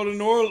I'm going to go to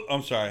New Orleans.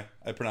 I'm sorry,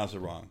 I pronounced it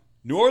wrong.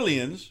 New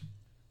Orleans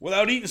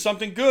without eating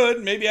something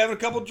good, maybe having a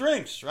couple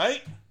drinks,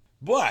 right?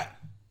 But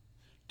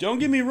don't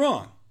get me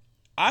wrong.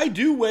 I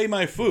do weigh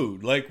my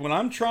food. When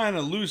I'm trying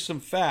to lose some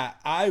fat,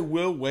 I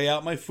will weigh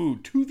out my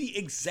food to the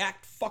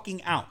exact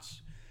fucking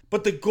ounce.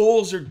 But the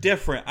goals are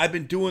different. I've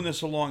been doing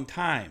this a long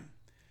time.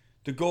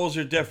 The goals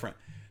are different.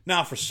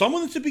 Now, for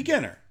someone that's a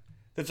beginner,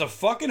 that's a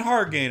fucking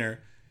hard gainer,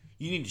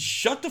 you need to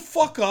shut the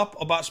fuck up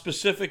about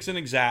specifics and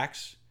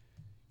exacts.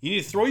 You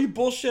need to throw your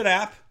bullshit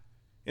app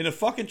in the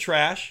fucking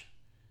trash.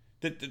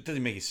 That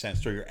doesn't make any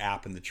sense. Throw your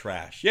app in the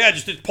trash. Yeah,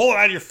 just pull it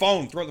out of your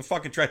phone. Throw it in the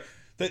fucking trash.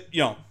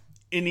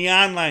 In the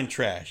online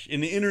trash.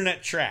 In the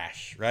internet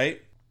trash,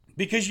 right?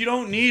 Because you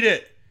don't need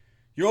it.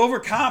 You're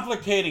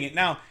overcomplicating it.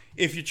 Now,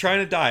 if you're trying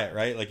to diet,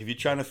 right? If you're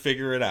trying to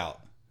figure it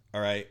out,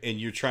 all right, and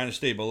you're trying to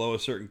stay below a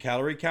certain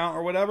calorie count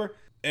or whatever,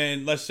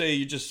 and let's say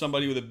you're just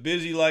somebody with a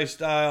busy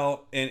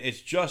lifestyle and it's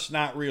just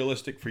not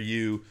realistic for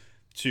you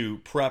to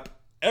prep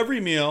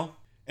every meal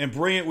and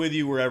bring it with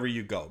you wherever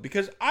you go.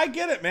 Because I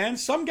get it, man.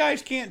 Some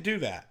guys can't do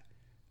that.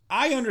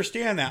 I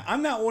understand that.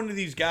 I'm not one of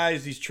these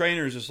guys, these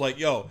trainers that's like,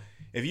 yo,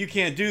 if you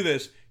can't do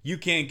this, you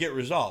can't get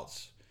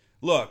results.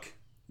 Look,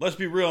 let's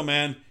be real,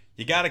 man.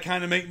 You got to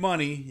kind of make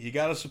money. You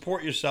got to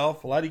support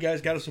yourself. A lot of you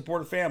guys got to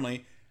support a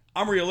family.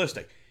 I'm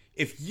realistic.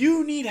 If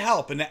you need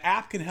help and the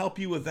app can help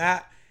you with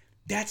that,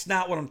 that's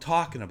not what I'm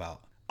talking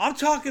about. I'm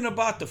talking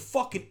about the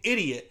fucking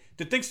idiot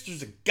that thinks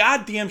there's a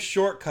goddamn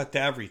shortcut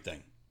to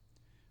everything.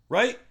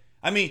 Right?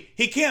 I mean,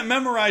 he can't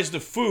memorize the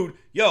food.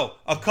 Yo,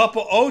 a cup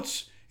of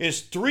oats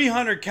is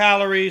 300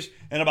 calories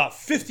and about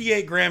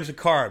 58 grams of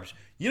carbs.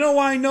 You know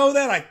why I know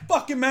that? I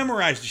fucking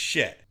memorized the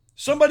shit.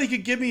 Somebody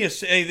could give me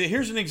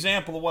here's an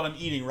example of what I'm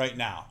eating right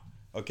now.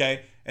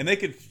 Okay? And they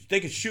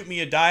could shoot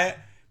me a diet.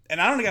 And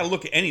I don't got to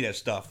look at any of that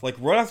stuff.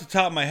 Right off the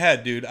top of my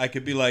head, dude, I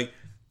could be like,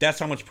 that's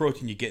how much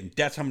protein you're getting,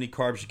 that's how many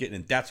carbs you're getting,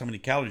 and that's how many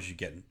calories you're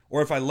getting.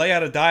 Or if I lay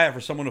out a diet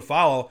for someone to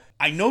follow,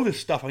 I know this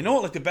stuff. I know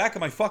it like the back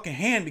of my fucking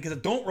hand because I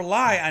don't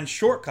rely on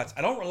shortcuts.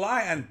 I don't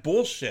rely on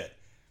bullshit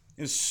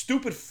and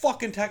stupid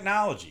fucking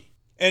technology.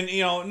 And,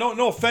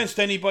 no offense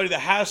to anybody that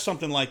has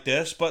something like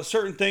this, but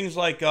certain things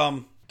like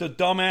the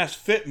dumbass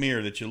fit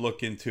mirror that you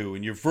look into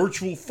and your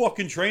virtual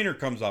fucking trainer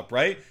comes up,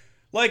 right?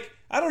 Like,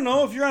 I don't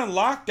know, if you're on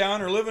lockdown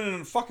or living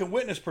in fucking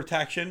witness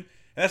protection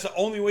and that's the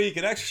only way you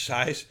can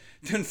exercise,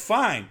 then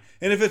fine.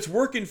 And if it's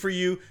working for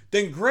you,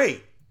 then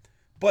great.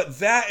 But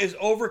that is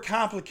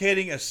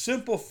overcomplicating a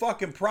simple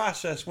fucking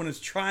process when it's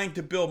trying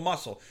to build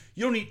muscle.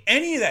 You don't need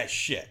any of that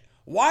shit.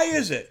 Why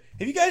is it?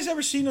 Have you guys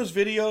ever seen those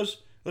videos?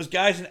 Those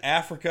guys in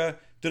Africa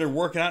that are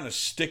working out in a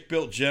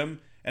stick-built gym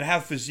and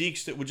have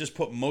physiques that would just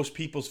put most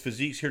people's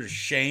physiques here to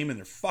shame and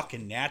they're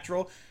fucking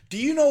natural? Do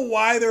you know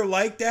why they're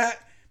like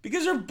that?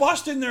 Because they're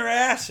busting their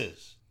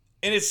asses.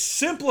 And it's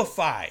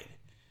simplified.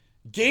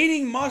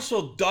 Gaining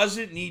muscle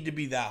doesn't need to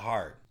be that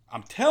hard.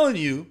 I'm telling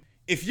you,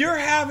 if you're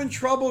having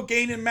trouble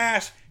gaining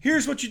mass,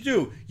 here's what you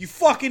do. You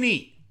fucking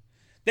eat.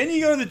 Then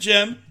you go to the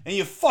gym and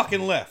you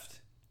fucking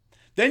lift.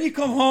 Then you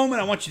come home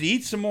and I want you to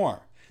eat some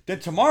more. Then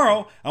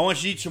tomorrow, I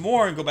want you to eat some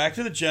more and go back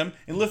to the gym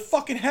and lift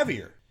fucking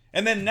heavier.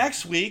 And then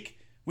next week,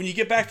 when you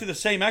get back to the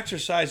same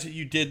exercise that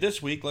you did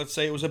this week, let's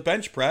say it was a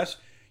bench press,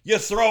 you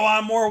throw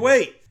on more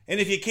weight. And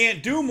if you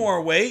can't do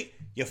more weight,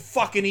 you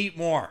fucking eat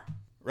more,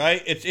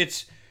 right?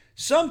 It's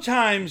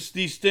sometimes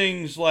these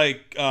things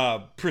like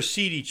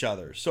precede each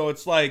other. So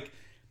it's like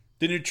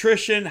the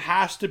nutrition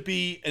has to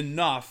be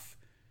enough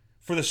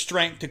for the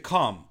strength to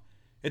come.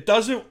 It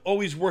doesn't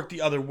always work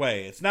the other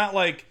way. It's not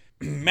like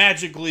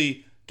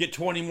magically get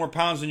 20 more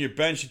pounds on your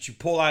bench that you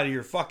pull out of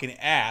your fucking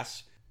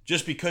ass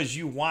just because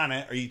you want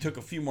it or you took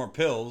a few more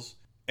pills.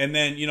 And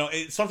then,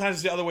 sometimes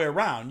it's the other way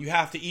around. You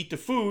have to eat the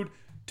food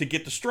to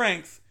get the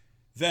strength.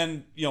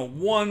 Then,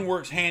 one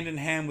works hand in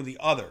hand with the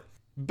other.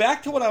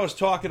 Back to what I was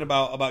talking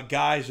about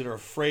guys that are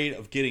afraid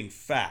of getting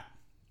fat.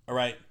 All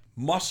right.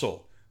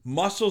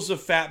 Muscle's a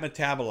fat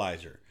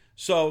metabolizer.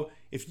 So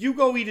if you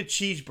go eat a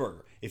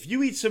cheeseburger, if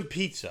you eat some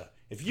pizza,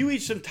 if you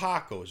eat some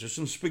tacos or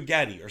some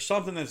spaghetti or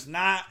something that's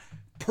not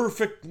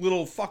perfect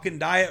little fucking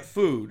diet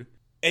food,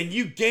 and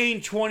you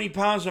gain 20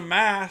 pounds of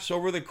mass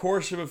over the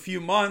course of a few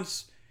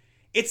months,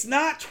 it's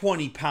not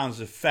 20 pounds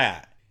of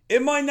fat.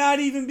 It might not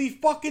even be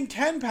fucking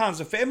 10 pounds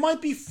of fat. It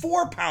might be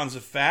 4 pounds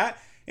of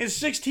fat and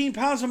 16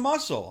 pounds of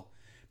muscle.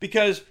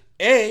 Because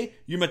A,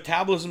 your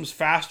metabolism's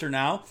faster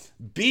now.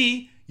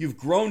 B, you've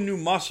grown new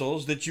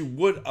muscles that you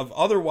would have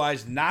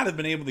otherwise not have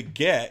been able to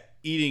get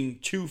eating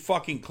too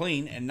fucking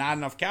clean and not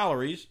enough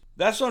calories.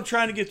 That's what I'm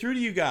trying to get through to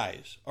you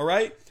guys, all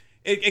right?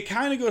 It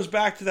kind of goes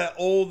back to that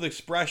old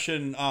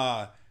expression,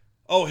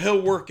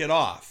 he'll work it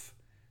off.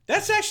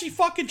 That's actually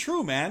fucking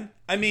true, man.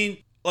 I mean,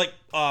 like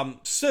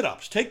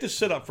sit-ups. Take the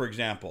sit-up, for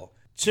example.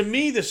 To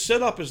me, the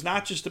sit-up is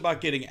not just about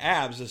getting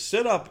abs. The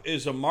sit-up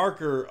is a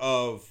marker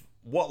of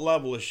what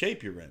level of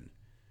shape you're in.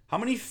 How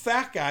many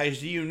fat guys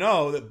do you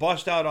know that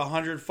bust out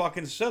 100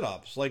 fucking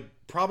sit-ups? Like,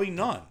 probably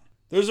none.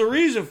 There's a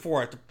reason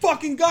for it. The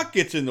fucking gut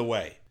gets in the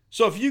way.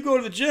 So if you go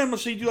to the gym,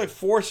 let's say you do like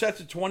 4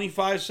 sets of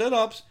 25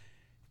 sit-ups,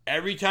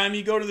 every time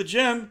you go to the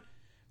gym,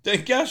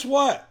 then guess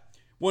what?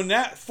 When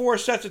that 4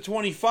 sets of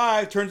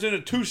 25 turns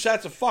into 2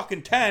 sets of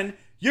fucking 10,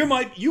 you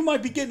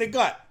might be getting a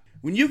gut.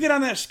 When you get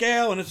on that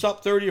scale and it's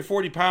up 30 or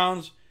 40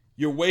 pounds,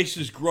 your waist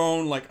has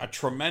grown like a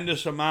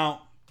tremendous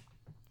amount.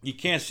 You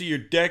can't see your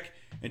dick,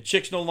 and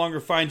chicks no longer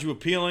find you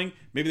appealing.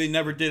 Maybe they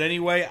never did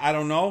anyway. I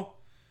don't know.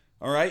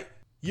 All right?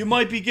 You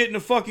might be getting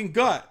a fucking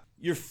gut.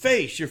 Your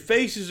face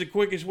is the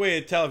quickest way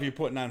to tell if you're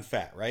putting on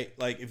fat, right?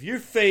 Like, if your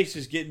face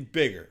is getting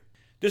bigger.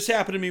 This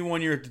happened to me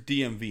one year at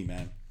the DMV,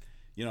 man.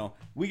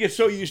 We get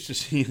so used to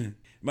seeing...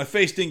 My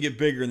face didn't get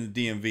bigger in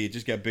the DMV. It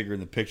just got bigger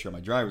in the picture of my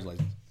driver's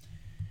license.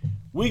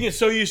 We get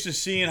so used to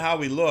seeing how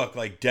we look,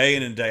 like, day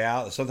in and day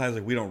out, that sometimes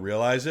like we don't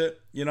realize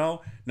it,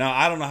 Now,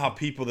 I don't know how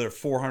people that are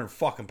 400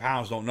 fucking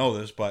pounds don't know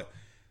this, but,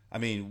 I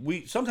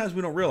mean, sometimes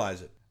we don't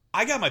realize it.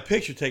 I got my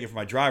picture taken for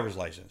my driver's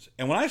license.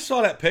 And when I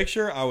saw that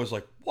picture, I was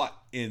like, what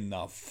in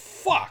the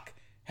fuck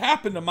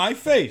happened to my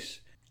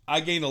face? I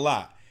gained a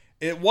lot.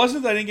 It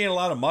wasn't that I didn't gain a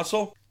lot of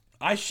muscle.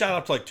 I shot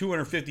up to like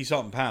 250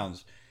 something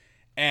pounds.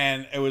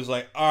 And it was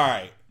like, all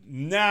right,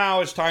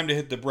 now it's time to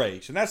hit the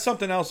brakes. And that's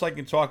something else I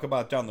can talk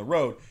about down the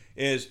road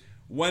is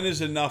when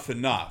is enough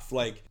enough?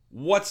 Like,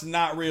 what's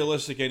not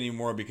realistic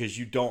anymore because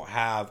you don't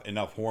have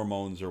enough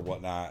hormones or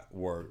whatnot,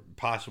 or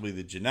possibly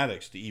the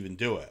genetics to even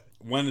do it.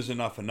 When is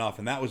enough enough?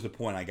 And that was the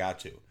point I got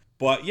to.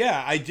 But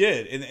yeah, I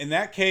did. In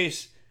that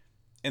case,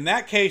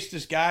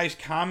 this guy's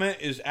comment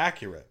is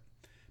accurate.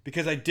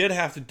 Because I did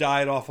have to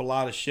diet off a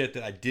lot of shit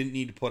that I didn't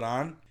need to put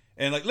on.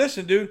 And like,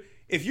 listen, dude,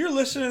 if you're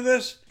listening to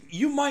this,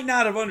 you might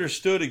not have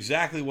understood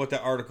exactly what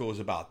that article was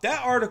about.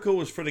 That article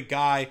was for the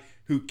guy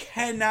who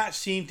cannot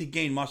seem to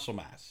gain muscle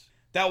mass.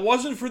 That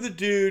wasn't for the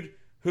dude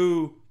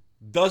who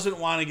doesn't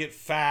want to get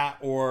fat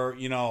or,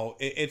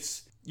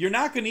 you're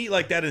not going to eat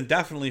like that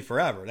indefinitely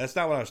forever. That's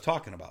not what I was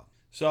talking about.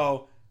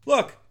 So,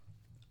 look,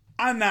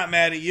 I'm not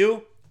mad at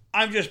you.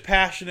 I'm just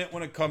passionate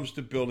when it comes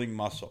to building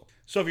muscle.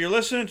 So if you're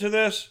listening to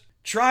this,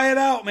 try it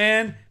out,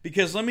 man.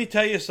 Because let me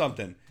tell you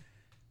something.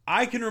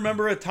 I can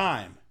remember a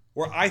time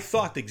where I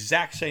thought the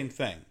exact same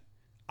thing.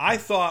 I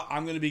thought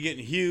I'm going to be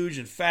getting huge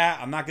and fat.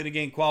 I'm not going to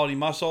gain quality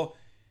muscle.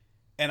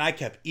 And I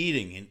kept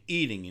eating and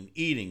eating and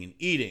eating and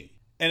eating.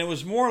 And it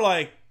was more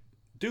like,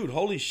 dude,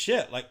 holy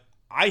shit. Like,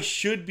 I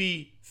should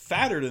be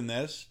fatter than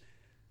this.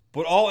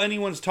 But all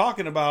anyone's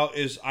talking about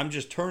is I'm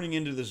just turning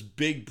into this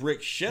big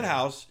brick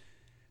shithouse.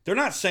 They're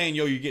not saying,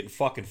 yo, you're getting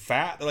fucking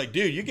fat. They're like,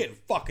 dude, you're getting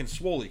fucking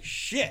swole as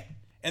shit.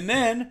 And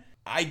then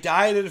I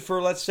dieted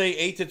for, let's say,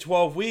 8 to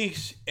 12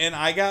 weeks, and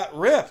I got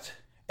ripped.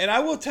 And I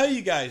will tell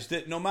you guys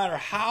that no matter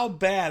how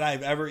bad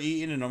I've ever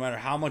eaten and no matter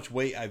how much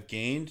weight I've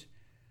gained,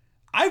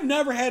 I've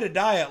never had a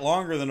diet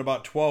longer than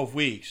about 12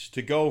 weeks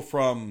to go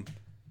from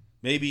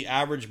maybe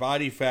average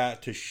body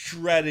fat to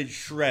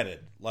shredded,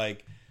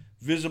 like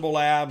visible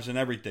abs and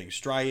everything,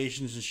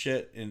 striations and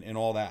shit and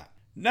all that.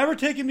 Never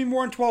taken me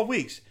more than 12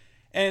 weeks.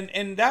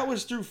 And that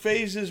was through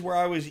phases where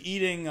I was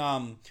eating,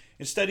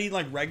 instead of eating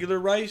like regular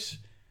rice,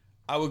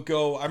 I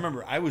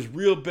remember I was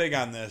real big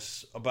on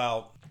this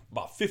about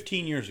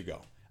 15 years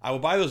ago. I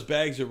would buy those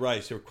bags of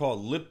rice. They were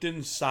called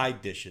Lipton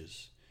side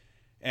dishes.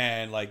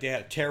 And like they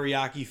had a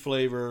teriyaki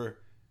flavor.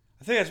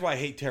 I think that's why I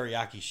hate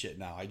teriyaki shit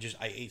now. I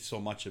ate so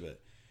much of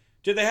it.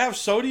 Did they have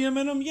sodium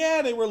in them?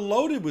 Yeah, they were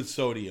loaded with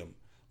sodium.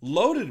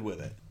 Loaded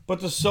with it.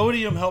 But the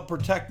sodium helped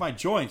protect my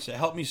joints. It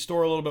helped me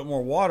store a little bit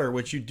more water,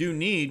 which you do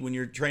need when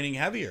you're training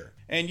heavier.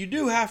 And you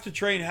do have to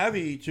train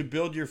heavy to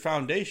build your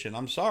foundation.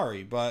 I'm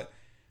sorry, but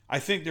I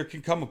think there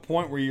can come a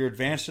point where you're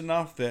advanced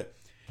enough that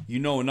you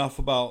know enough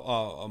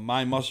about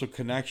mind-muscle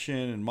connection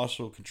and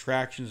muscle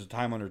contractions and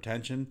time under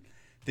tension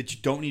that you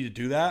don't need to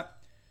do that.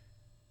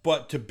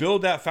 But to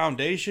build that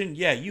foundation,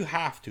 yeah, you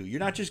have to. You're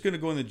not just going to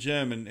go in the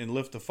gym and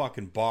lift a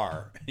fucking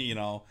bar, you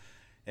know.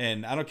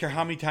 And I don't care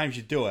how many times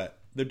you do it.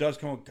 There does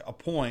come a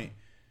point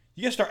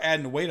you gotta start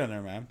adding the weight on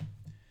there, man.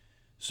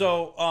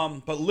 So,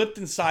 but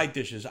Lipton side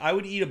dishes, I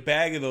would eat a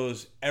bag of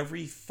those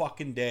every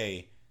fucking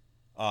day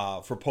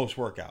for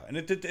post-workout. And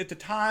at the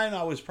time,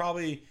 I was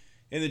probably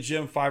in the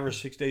gym 5 or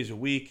 6 days a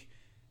week,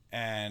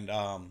 and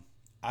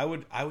I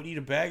would eat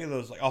a bag of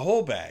those, like a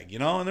whole bag, you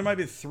know. And there might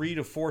be 3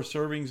 to 4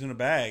 servings in a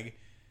bag.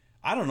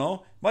 I don't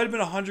know, might have been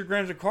 100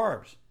 grams of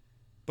carbs,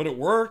 but it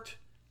worked.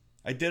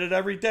 I did it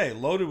every day,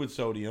 loaded with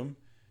sodium.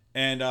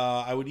 And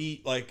I would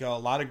eat like a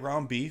lot of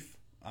ground beef.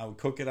 I would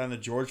cook it on the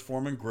George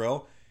Foreman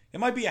grill.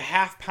 It might be a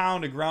half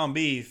pound of ground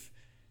beef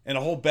and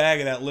a whole bag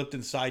of that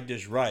Lipton side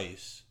dish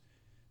rice.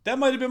 That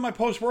might have been my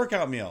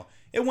post-workout meal.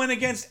 It went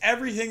against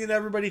everything that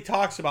everybody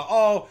talks about.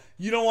 Oh,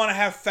 you don't want to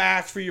have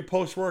fats for your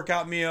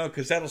post-workout meal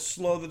because that'll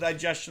slow the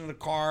digestion of the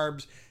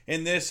carbs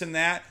and this and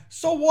that.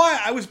 So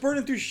what? I was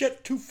burning through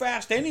shit too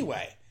fast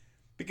anyway.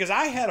 Because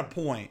I had a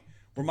point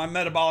where my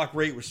metabolic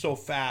rate was so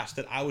fast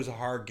that I was a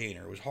hard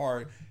gainer. It was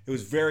hard. It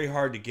was very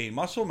hard to gain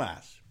muscle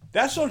mass.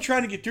 That's what I'm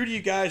trying to get through to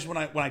you guys when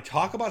I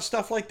talk about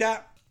stuff like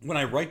that. When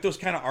I write those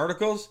kind of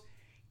articles,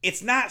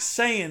 it's not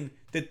saying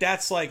that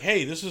that's like,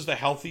 hey, this is the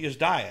healthiest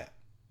diet.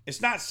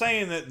 It's not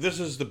saying that this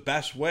is the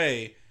best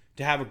way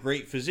to have a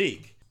great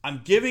physique.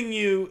 I'm giving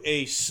you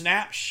a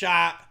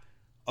snapshot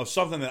of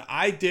something that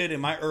I did in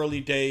my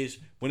early days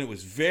when it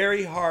was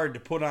very hard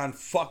to put on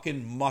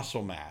fucking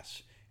muscle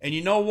mass. And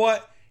you know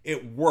what?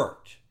 It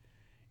worked.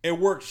 It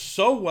worked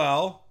so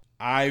well.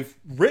 I've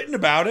written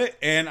about it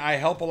and I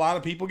help a lot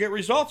of people get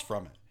results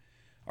from it.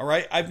 All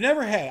right.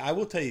 I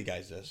will tell you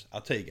guys this.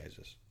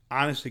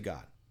 Honest to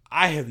God.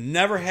 I have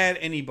never had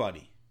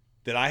anybody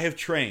that I have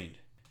trained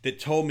that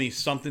told me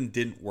something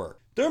didn't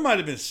work. There might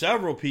have been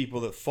several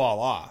people that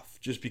fall off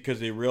just because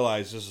they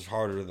realize this is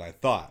harder than I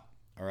thought.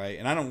 All right.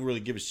 And I don't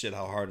really give a shit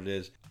how hard it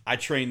is. I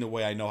train the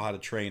way I know how to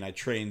train. I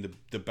train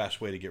the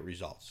best way to get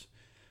results.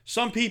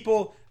 Some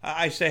people,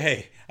 I say,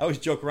 hey, I always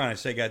joke around. I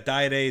say, I got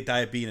diet A,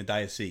 diet B, and a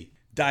diet C.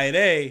 Diet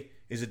A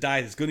is a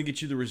diet that's going to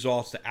get you the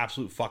results the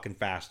absolute fucking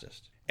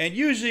fastest. And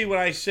usually when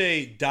I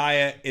say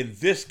diet, in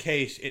this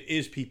case, it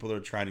is people that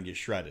are trying to get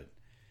shredded.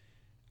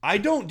 I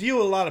don't deal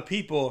with a lot of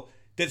people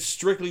that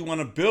strictly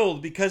want to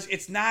build because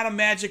it's not a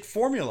magic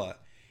formula.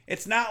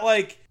 It's not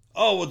like,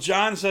 oh, well,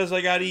 John says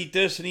I got to eat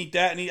this and eat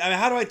that.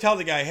 How do I tell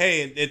the guy,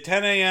 hey, at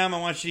 10 a.m., I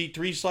want you to eat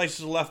 3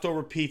 slices of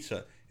leftover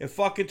pizza. At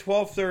fucking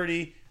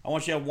 12:30, I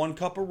want you to have 1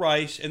 cup of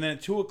rice. And then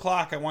at 2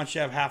 o'clock, I want you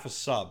to have half a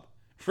sub.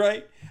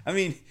 Right? I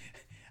mean,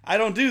 I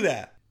don't do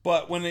that.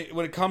 But when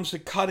it comes to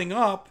cutting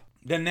up,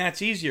 then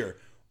that's easier.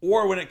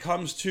 Or when it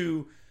comes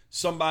to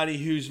somebody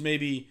who's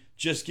maybe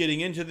just getting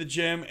into the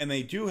gym and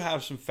they do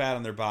have some fat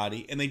on their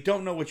body and they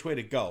don't know which way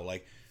to go.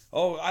 Like,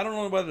 oh, I don't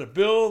know whether to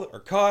build or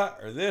cut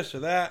or this or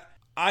that.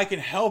 I can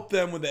help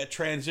them with that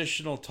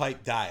transitional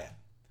type diet.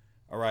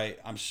 All right.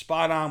 I'm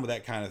spot on with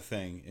that kind of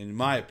thing. In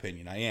my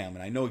opinion, I am.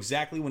 And I know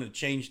exactly when to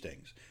change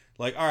things.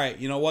 Like, all right,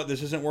 you know what?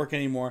 This isn't working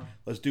anymore.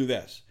 Let's do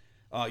this.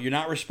 You're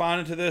not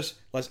responding to this.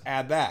 Let's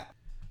add that.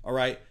 All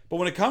right. But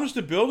when it comes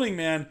to building,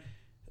 man,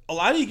 a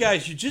lot of you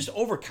guys, you're just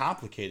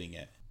overcomplicating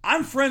it.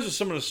 I'm friends with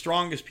some of the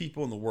strongest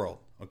people in the world.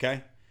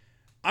 Okay.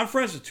 I'm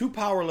friends with 2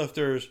 power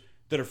lifters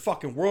that are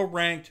fucking world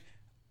ranked.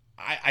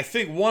 I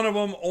think one of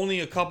them,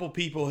 only a couple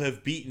people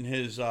have beaten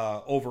his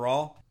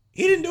overall.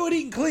 He didn't do it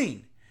eating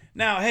clean.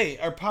 Now, hey,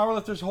 are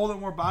powerlifters holding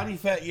more body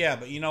fat? Yeah,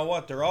 but you know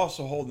what? They're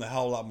also holding a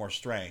hell of a lot more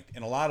strength,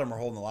 and a lot of them are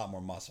holding a lot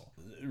more muscle,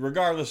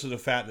 regardless of the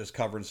fat that's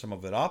covering some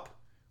of it up.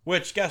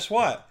 Which, guess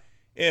what?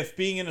 If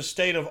being in a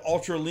state of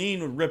ultra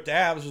lean with ripped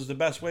abs was the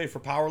best way for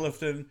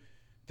powerlifting,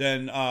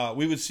 then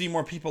we would see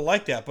more people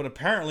like that. But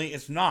apparently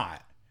it's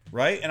not,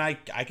 right? And I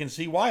can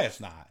see why it's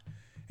not.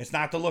 It's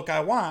not the look I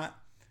want.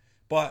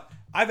 But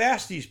I've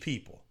asked these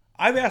people.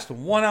 I've asked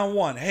them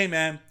one-on-one, hey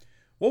man,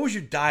 what was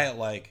your diet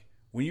like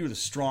when you were the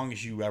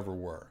strongest you ever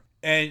were?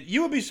 And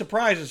you would be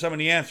surprised at some of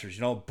the answers.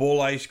 You know,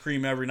 bowl ice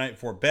cream every night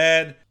before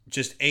bed,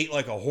 just ate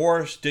like a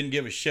horse, didn't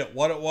give a shit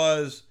what it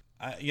was.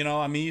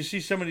 You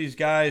see some of these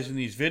guys in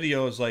these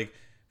videos like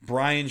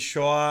Brian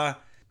Shaw,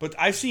 but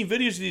I've seen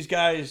videos of these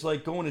guys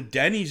like going to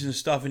Denny's and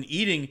stuff and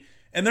eating,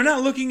 and they're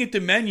not looking at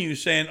the menu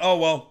saying, oh,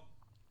 well,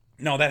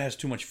 no, that has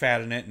too much fat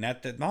in it,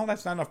 and no,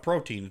 that's not enough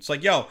protein. It's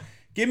like, yo,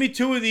 give me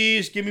 2 of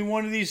these, give me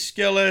 1 of these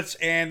skillets,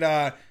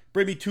 and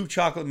bring me 2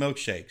 chocolate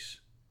milkshakes,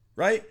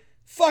 right?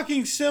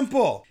 Fucking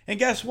simple. And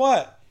guess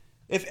what?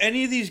 If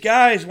any of these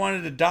guys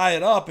wanted to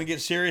diet up and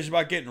get serious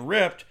about getting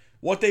ripped,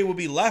 what they would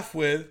be left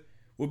with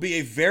would be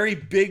a very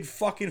big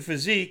fucking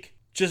physique,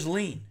 just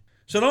lean.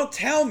 So don't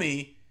tell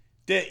me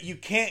that you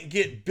can't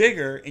get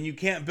bigger and you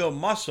can't build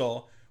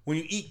muscle when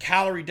you eat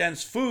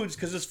calorie-dense foods,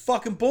 because it's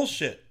fucking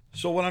bullshit.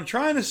 So what I'm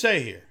trying to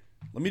say here,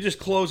 let me just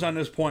close on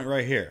this point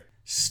right here.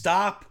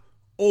 Stop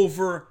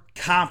over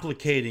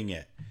complicating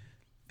it.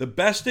 The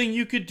best thing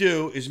you could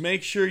do is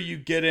make sure you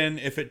get in,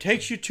 if it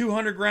takes you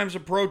 200 grams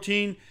of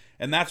protein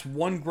and that's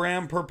 1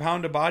 gram per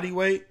pound of body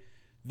weight,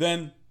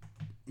 then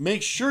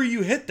make sure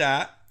you hit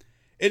that,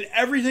 and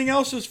everything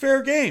else is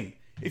fair game.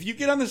 If you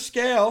get on the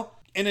scale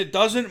and it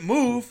doesn't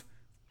move,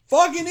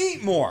 fucking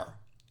eat more.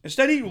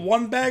 Instead of eating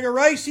 1 bag of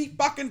rice, eat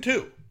fucking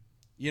 2.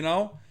 You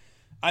know?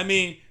 I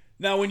mean,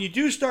 now when you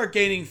do start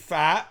gaining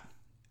fat,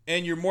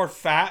 and you're more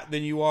fat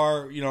than you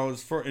are,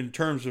 in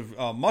terms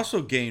of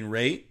muscle gain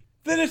rate,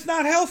 then it's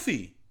not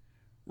healthy,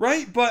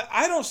 right? But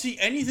I don't see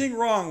anything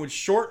wrong with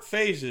short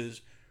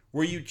phases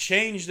where you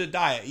change the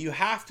diet. You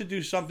have to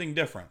do something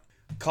different.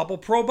 A couple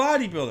pro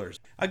bodybuilders.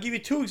 I'll give you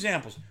 2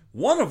 examples.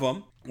 One of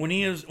them, when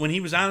he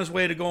was on his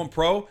way to going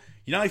pro,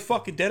 you know how he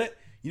fucking did it?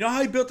 You know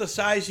how he built the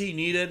size he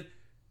needed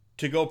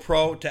to go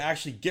pro, to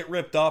actually get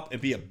ripped up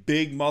and be a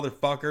big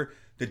motherfucker?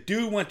 The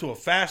dude went to a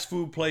fast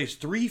food place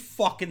 3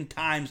 fucking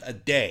times a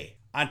day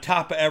on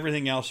top of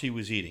everything else he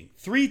was eating.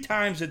 3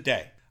 times a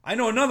day. I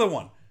know another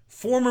one.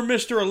 Former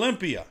Mr.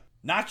 Olympia.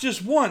 Not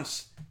just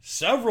once,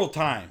 several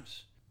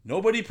times.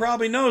 Nobody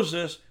probably knows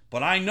this,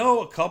 but I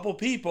know a couple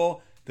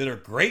people that are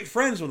great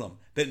friends with him,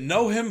 that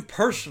know him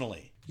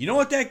personally. You know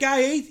what that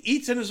guy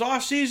eats in his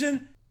off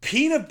season?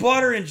 Peanut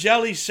butter and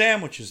jelly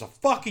sandwiches. A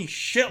fucking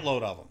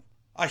shitload of them.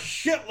 A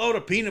shitload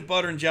of peanut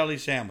butter and jelly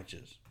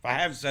sandwiches. If I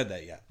haven't said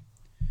that yet.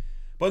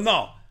 But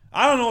no,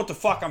 I don't know what the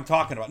fuck I'm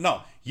talking about.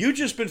 No, you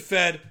just been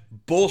fed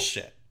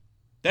bullshit.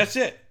 That's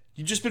it.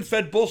 You just been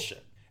fed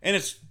bullshit. And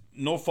it's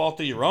no fault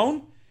of your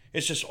own.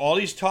 It's just all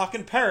these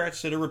talking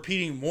parrots that are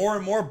repeating more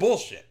and more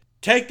bullshit.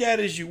 Take that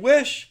as you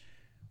wish.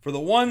 For the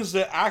ones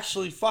that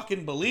actually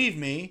fucking believe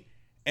me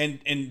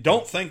and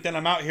don't think that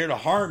I'm out here to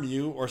harm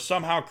you or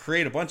somehow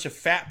create a bunch of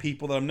fat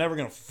people that I'm never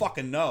going to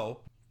fucking know,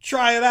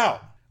 try it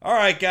out. All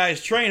right,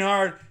 guys, train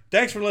hard.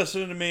 Thanks for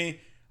listening to me.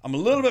 I'm a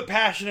little bit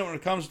passionate when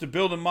it comes to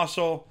building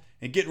muscle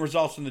and getting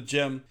results in the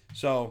gym.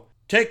 So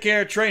take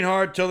care, train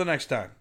hard. Till the next time.